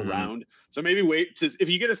like a whole round. So maybe if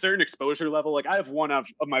you get a certain exposure level, like I have one of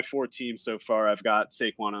my 4 teams so far, I've got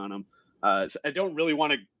Saquon on them. So I don't really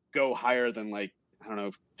want to go higher than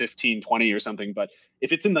 15, 20 or something. But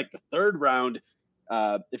if it's in like the 3rd round,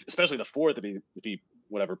 especially the 4th, if he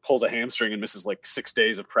whatever pulls a hamstring and misses like 6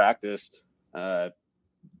 days of practice,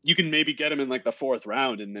 you can maybe get him in like the 4th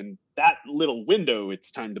round, and then that little window,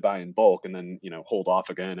 it's time to buy in bulk, and then hold off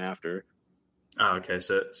again after. Oh, okay,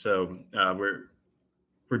 so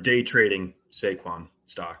we're day trading Saquon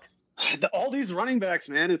stock. All these running backs,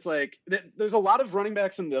 man, it's like there's a lot of running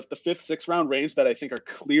backs in the 5th, 6th round range that I think are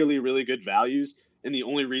clearly really good values. And the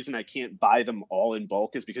only reason I can't buy them all in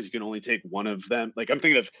bulk is because you can only take one of them. Like I'm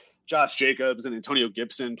thinking of Josh Jacobs and Antonio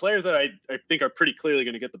Gibson, players that I think are pretty clearly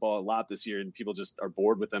going to get the ball a lot this year, and people just are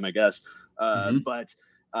bored with them, I guess. But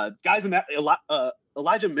guys in that,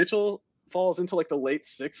 Elijah Mitchell falls into like the late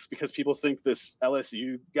 6th because people think this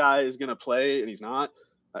LSU guy is going to play and he's not.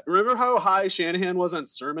 Remember how high Shanahan was on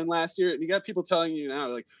Sermon last year? And you got people telling you now,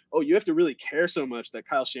 like, oh, you have to really care so much that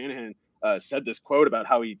Kyle Shanahan said this quote about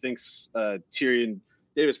how he thinks Tyrion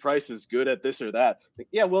Davis-Price is good at this or that. Like,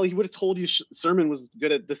 yeah, well, he would have told you Sermon was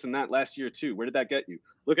good at this and that last year too. Where did that get you?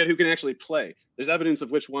 Look at who can actually play. There's evidence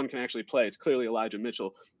of which one can actually play. It's clearly Elijah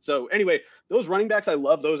Mitchell. So anyway, those running backs I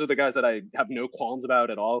love. Those are the guys that I have no qualms about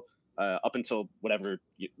at all. Up until whatever,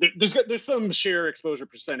 there's some share exposure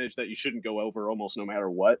percentage that you shouldn't go over almost no matter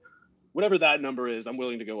what. Whatever that number is, I'm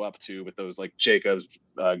willing to go up to with those like Jacobs,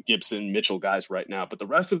 Gibson, Mitchell guys right now. But the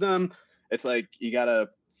rest of them, it's like you gotta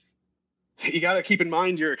keep in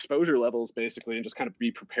mind your exposure levels basically, and just kind of be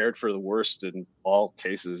prepared for the worst in all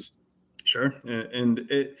cases. Sure. And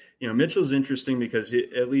Mitchell's interesting because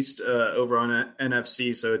at least over on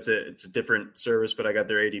NFC, so it's a different service, but I got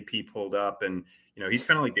their ADP pulled up, and he's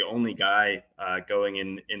kind of like the only guy going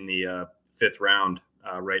in the 5th round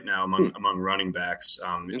right now among running backs.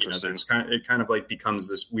 Interesting. It kind of like becomes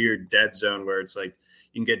this weird dead zone where it's like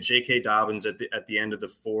you can get J.K. Dobbins at the end of the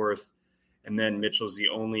 4th, and then Mitchell's the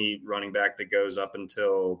only running back that goes up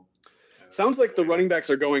until. Sounds like the running backs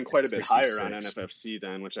are going quite a bit 66. Higher on NFFC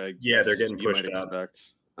then, which they're getting pushed out.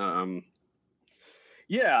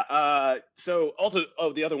 So also,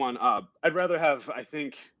 the other one, I'd rather have,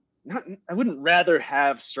 I wouldn't rather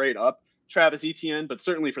have straight up Travis Etienne, but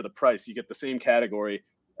certainly for the price, you get the same category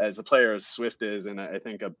as a player as Swift is, and I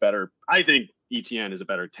think Etienne is a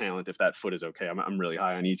better talent if that foot is okay. I'm really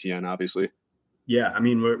high on Etienne, obviously. Yeah, I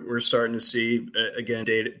mean, we're starting to see, again,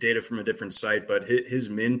 data from a different site, but his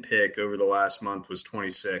min pick over the last month was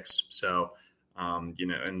 26. So, and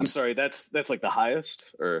I'm sorry, that's like the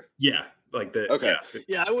highest, or yeah, like the okay,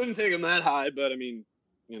 yeah, I wouldn't take him that high, but I mean,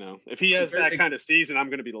 if he has that kind of season, I'm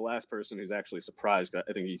going to be the last person who's actually surprised.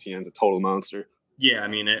 I think Etienne's a total monster. Yeah, I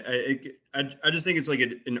mean, I just think it's like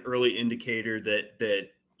an early indicator that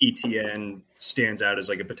Etienne stands out as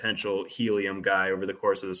like a potential helium guy over the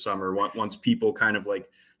course of the summer. Once people kind of like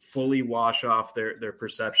fully wash off their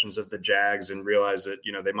perceptions of the Jags and realize that,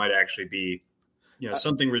 they might actually be,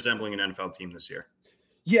 something resembling an NFL team this year.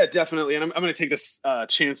 Yeah, definitely. And I'm going to take this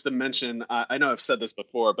chance to mention, I know I've said this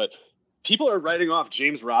before, but people are writing off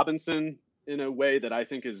James Robinson in a way that I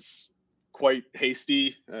think is quite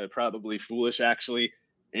hasty, probably foolish, actually.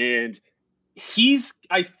 And he's,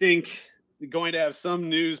 I think, going to have some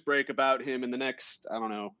news break about him in the next, I don't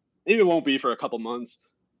know, maybe it won't be for a couple months,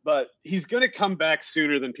 but he's going to come back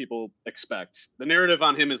sooner than people expect. The narrative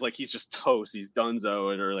on him is like he's just toast, he's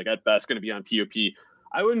donezo, or like at best going to be on PUP.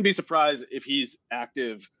 I wouldn't be surprised if he's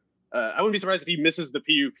active. I wouldn't be surprised if he misses the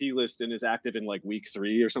PUP list and is active in like week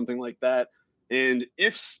 3 or something like that. And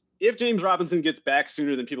if James Robinson gets back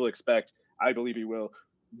sooner than people expect, I believe he will,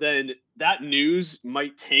 then that news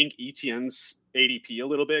might tank ETN's ADP a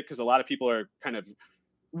little bit, because a lot of people are kind of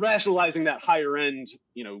rationalizing that higher end,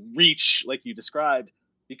 reach like you described,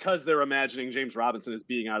 because they're imagining James Robinson as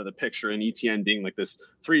being out of the picture and ETN being like this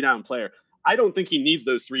 3-down player. I don't think he needs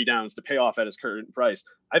those 3 downs to pay off at his current price.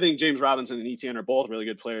 I think James Robinson and ETN are both really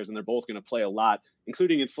good players, and they're both going to play a lot,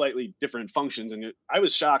 including in slightly different functions. And I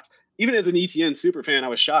was shocked, even as an ETN super fan, I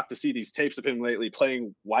was shocked to see these tapes of him lately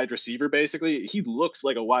playing wide receiver. Basically, he looks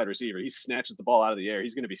like a wide receiver. He snatches the ball out of the air.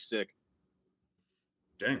 He's going to be sick.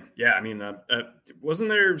 Dang. Yeah. I mean, wasn't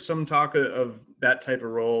there some talk of that type of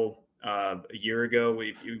role a year ago?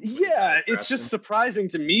 It's just surprising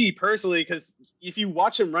to me personally, because if you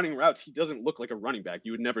watch him running routes, he doesn't look like a running back.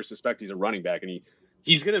 You would never suspect he's a running back, and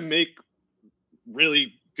he's going to make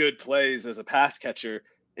really good plays as a pass catcher.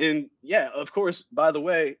 And yeah, of course, by the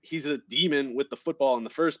way, he's a demon with the football in the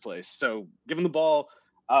first place. So give him the ball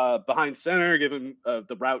behind center, give him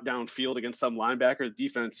the route downfield against some linebacker. The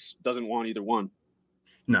defense doesn't want either one.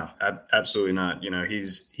 No, absolutely not.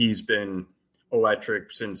 He's been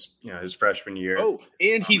electric since his freshman year. Oh,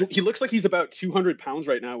 and he looks like he's about 200 pounds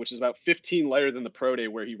right now, which is about 15 lighter than the pro day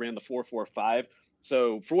where he ran the 4.45.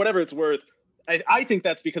 So for whatever it's worth, I think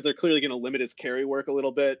that's because they're clearly going to limit his carry work a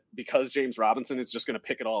little bit, because James Robinson is just going to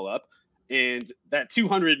pick it all up. And that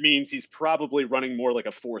 200 means he's probably running more like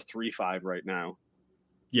a 4.35 right now.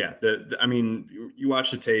 Yeah. I mean, you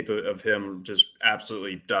watch the tape of him just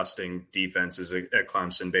absolutely dusting defenses at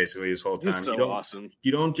Clemson basically his whole time. He's so awesome.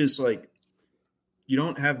 You don't just you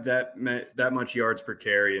don't have that much yards per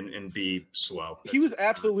carry and be slow. He was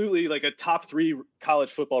absolutely like a top 3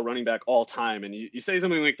 college football running back all time. And you say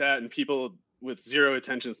something like that, and people with zero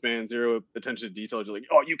attention span, zero attention to detail, you're like,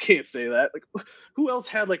 oh, you can't say that. Like, who else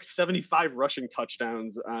had like 75 rushing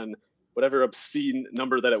touchdowns on whatever obscene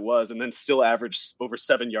number that it was, and then still averaged over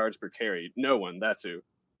 7 yards per carry? No one. That's who.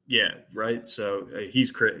 Yeah, right. So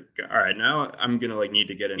he's all right. Now I'm gonna need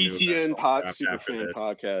to get into ETN Super Fan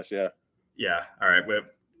Podcast. Yeah. Yeah. All right.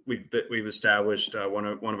 We've established one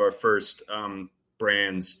of our first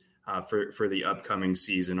brands for the upcoming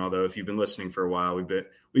season. Although if you've been listening for a while, we've been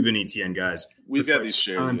ETN guys. We've got these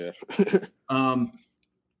shares. Yeah.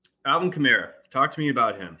 Alvin Kamara, talk to me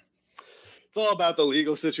about him. It's all about the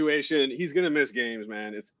legal situation. He's gonna miss games,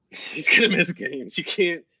 man. He's gonna miss games. You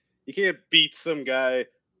can't beat some guy,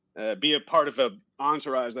 be a part of a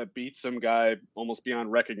entourage that beats some guy almost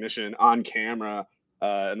beyond recognition on camera.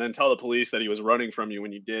 And then tell the police that he was running from you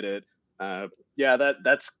when you did it.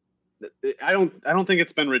 That's. I don't think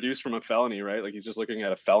it's been reduced from a felony, right? Like he's just looking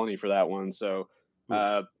at a felony for that one. So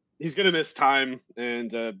he's gonna miss time,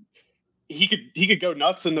 and he could go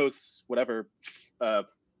nuts in those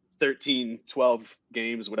 13, 12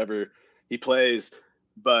 games, whatever he plays.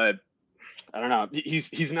 But I don't know.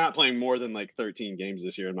 He's not playing more than like 13 games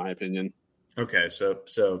this year, in my opinion. Okay,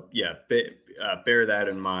 so yeah, bear that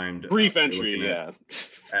in mind. Brief entry, yeah,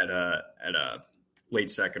 at a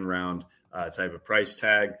late second round type of price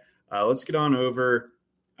tag. Let's get on over.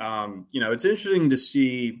 It's interesting to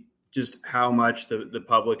see just how much the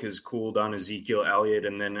public has cooled on Ezekiel Elliott,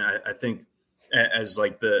 and then I think as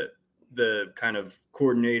like the kind of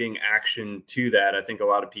coordinating action to that, I think a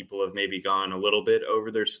lot of people have maybe gone a little bit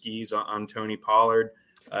over their skis on Tony Pollard.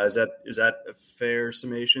 Is that a fair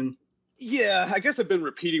summation? Yeah, I guess I've been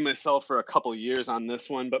repeating myself for a couple of years on this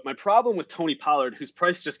one, but my problem with Tony Pollard, whose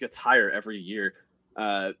price just gets higher every year,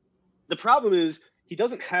 the problem is he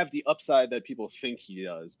doesn't have the upside that people think he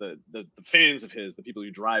does. The fans of his, the people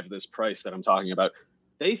who drive this price that I'm talking about,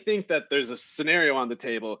 they think that there's a scenario on the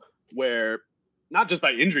table where, not just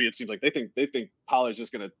by injury, it seems like they think Pollard's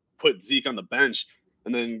just going to put Zeke on the bench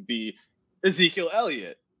and then be Ezekiel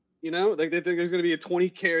Elliott. Like they think there's going to be a 20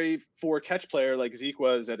 carry 4 catch player like Zeke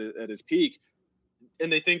was at his peak.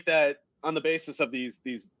 And they think that on the basis of these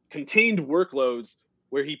contained workloads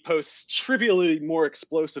where he posts trivially more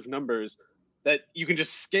explosive numbers, that you can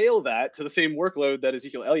just scale that to the same workload that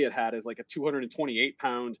Ezekiel Elliott had as like a 228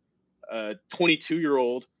 pound,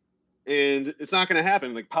 22-year-old And it's not going to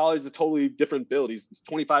happen. Like, Pollard's a totally different build. He's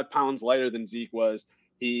 25 pounds lighter than Zeke was.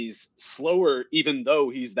 He's slower, even though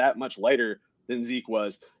he's that much lighter than Zeke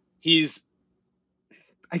was. He's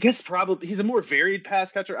a more varied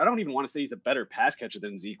pass catcher. I don't even want to say he's a better pass catcher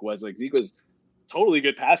than Zeke was. Like, Zeke was totally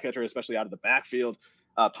good pass catcher, especially out of the backfield.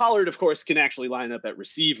 Pollard, of course, can actually line up at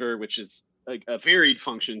receiver, which is like a varied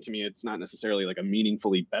function to me. It's not necessarily like a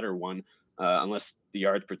meaningfully better one, unless the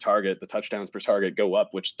yards per target, the touchdowns per target go up,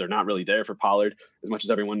 which they're not really there for Pollard, as much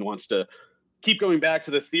as everyone wants to keep going back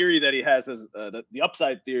to the theory that he has as the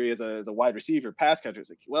upside theory as a wide receiver pass catcher. It's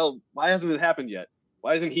like, well, why hasn't it happened yet?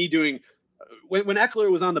 Why isn't he doing when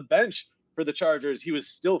Eckler was on the bench for the Chargers, he was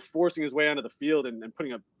still forcing his way onto the field and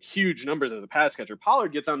putting up huge numbers as a pass catcher.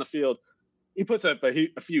 Pollard gets on the field. He puts up a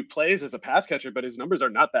few plays as a pass catcher, but his numbers are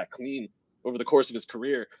not that clean over the course of his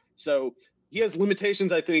career. So he has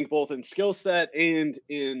limitations, I think, both in skill set and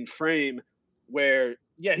in frame, where,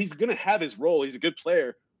 yeah, he's going to have his role. He's a good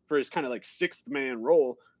player for his kind of like sixth man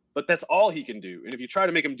role, but that's all he can do. And if you try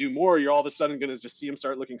to make him do more, you're all of a sudden going to just see him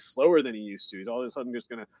start looking slower than he used to. He's all of a sudden just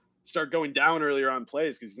going to start going down earlier on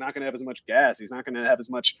plays because he's not going to have as much gas. He's not going to have as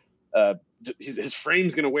much his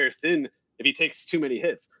frame's going to wear thin if he takes too many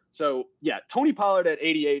hits. So, yeah, Tony Pollard at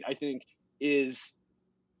 88, I think,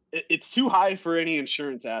 it's too high for any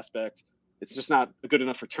insurance aspect. It's just not a good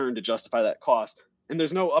enough return to justify that cost. And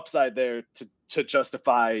there's no upside there to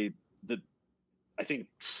justify the, I think,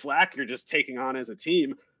 slack you're just taking on as a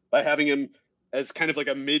team by having him as kind of like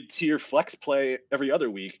a mid-tier flex play every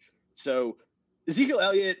other week. So Ezekiel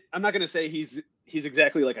Elliott, I'm not going to say he's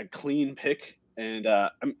exactly like a clean pick. And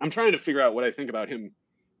I'm trying to figure out what I think about him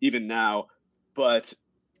even now. But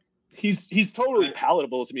he's totally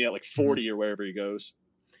palatable to me at like 40 or wherever he goes.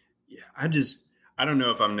 Yeah, I don't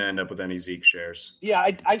know if I'm going to end up with any Zeke shares. Yeah,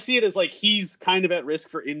 I see it as like he's kind of at risk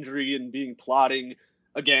for injury and being plotting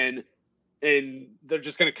again, and they're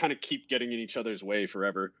just going to kind of keep getting in each other's way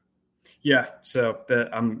forever. Yeah, so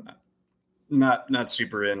I'm not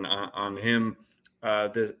super in on him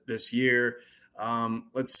this year.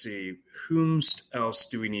 Let's see. Whom else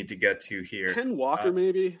do we need to get to here? Ken Walker,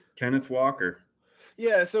 maybe? Kenneth Walker.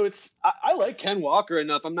 Yeah, so I like Ken Walker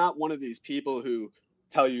enough. I'm not one of these people who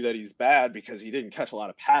tell you that he's bad because he didn't catch a lot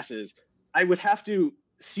of passes. I would have to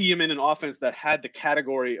see him in an offense that had the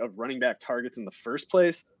category of running back targets in the first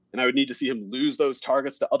place, and I would need to see him lose those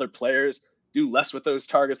targets to other players, do less with those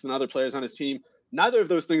targets than other players on his team. Neither of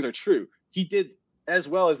those things are true. He did as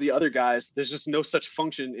well as the other guys. There's just no such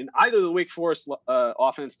function in either the Wake Forest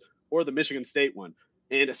offense or the Michigan State one.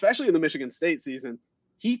 And especially in the Michigan State season,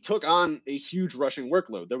 he took on a huge rushing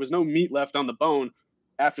workload. There was no meat left on the bone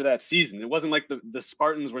after that season. It wasn't like the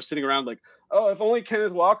Spartans were sitting around like, oh, if only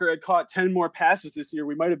Kenneth Walker had caught 10 more passes this year,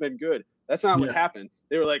 we might have been good. That's not what happened.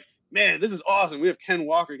 They were like, man, this is awesome. We have Ken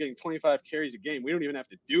Walker getting 25 carries a game. We don't even have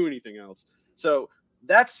to do anything else. So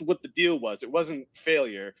that's what the deal was. It wasn't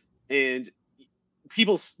failure. And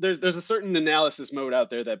there's a certain analysis mode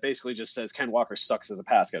out there that basically just says Ken Walker sucks as a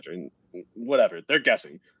pass catcher and whatever. They're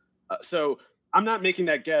guessing. So I'm not making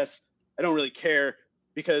that guess. I don't really care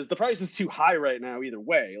because the price is too high right now either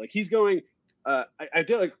way. Like he's going I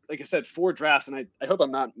did like I said 4 drafts, and I hope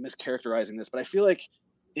I'm not mischaracterizing this, but I feel like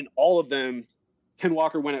in all of them Ken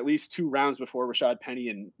Walker went at least 2 rounds before Rashad Penny,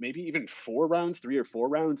 and maybe even 4 rounds, 3 or 4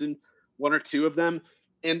 rounds in 1 or 2 of them.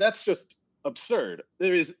 And that's just absurd.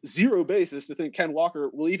 There is zero basis to think Ken Walker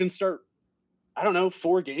will even start,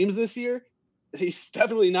 4 games this year. He's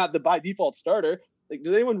definitely not the by default starter. Like,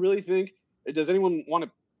 does anyone really think, does anyone want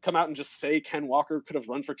to come out and just say Ken Walker could have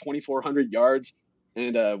run for 2,400 yards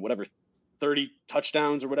and 30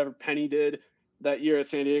 touchdowns or whatever Penny did that year at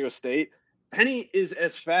San Diego State? Penny is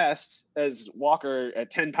as fast as Walker at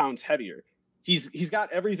 10 pounds heavier. He's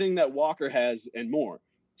got everything that Walker has and more.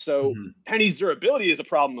 So Penny's durability is a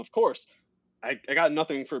problem, of course. I got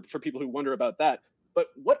nothing for people who wonder about that. But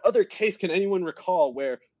what other case can anyone recall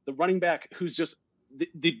where the running back who's just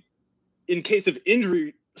the in case of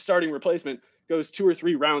injury starting replacement goes 2 or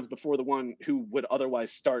 3 rounds before the one who would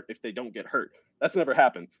otherwise start if they don't get hurt? That's never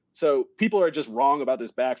happened. So people are just wrong about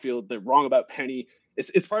this backfield. They're wrong about Penny.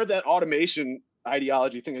 It's part of that automation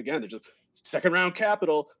ideology thing again. They're just second round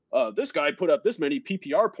capital. This guy put up this many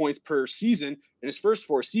PPR points per season in his first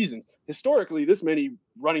 4 seasons. Historically, this many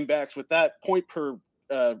running backs with that point per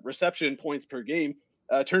reception points per game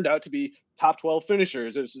turned out to be top 12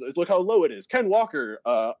 finishers. Look how low it is. Ken Walker,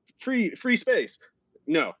 free space.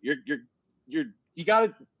 No, you got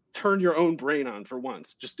to turn your own brain on for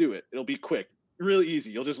once. Just do it. It'll be quick, really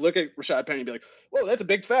easy. You'll just look at Rashad Penny and be like, whoa, that's a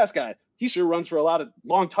big, fast guy. He sure runs for a lot of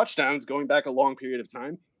long touchdowns going back a long period of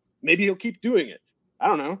time. Maybe he'll keep doing it. I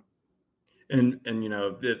don't know. And you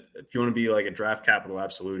know, if you want to be like a draft capital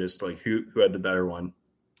absolutist, like who had the better one?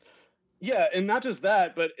 Yeah, and not just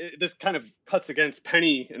that, but this kind of cuts against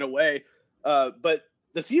Penny in a way. But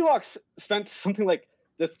the Seahawks spent something like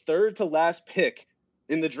the third to last pick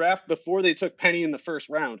in the draft before they took Penny in the first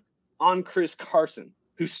round on Chris Carson,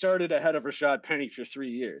 who started ahead of Rashad Penny for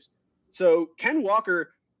 3 years. So Ken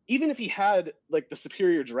Walker, even if he had like the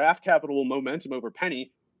superior draft capital momentum over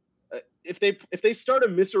Penny, if they start a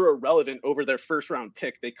miss or irrelevant over their first round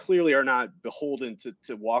pick, they clearly are not beholden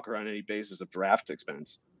to Walker on any basis of draft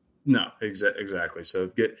expense. No, exactly.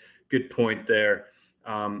 So good point there.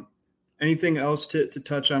 Anything else to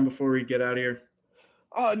touch on before we get out of here?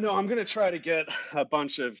 No, I'm going to try to get a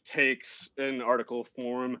bunch of takes in article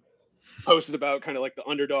form posted about kind of like the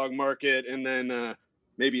underdog market and then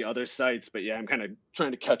maybe other sites. But yeah, I'm kind of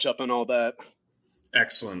trying to catch up on all that.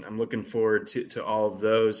 Excellent. I'm looking forward to all of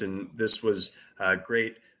those. And this was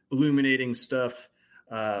great, illuminating stuff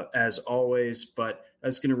as always. But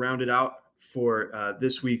that's going to round it out for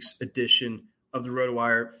this week's edition of the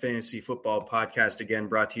RotoWire Fantasy Football Podcast. Again,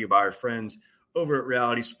 brought to you by our friends over at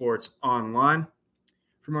Reality Sports Online.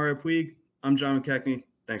 For Mario Puig, I'm John McKechnie.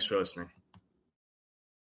 Thanks for listening.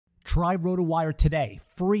 Try RotoWire today,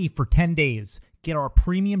 free for 10 days. Get our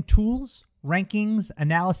premium tools, rankings,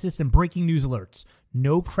 analysis, and breaking news alerts.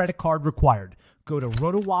 No credit card required. Go to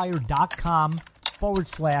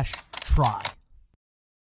rotowire.com/try.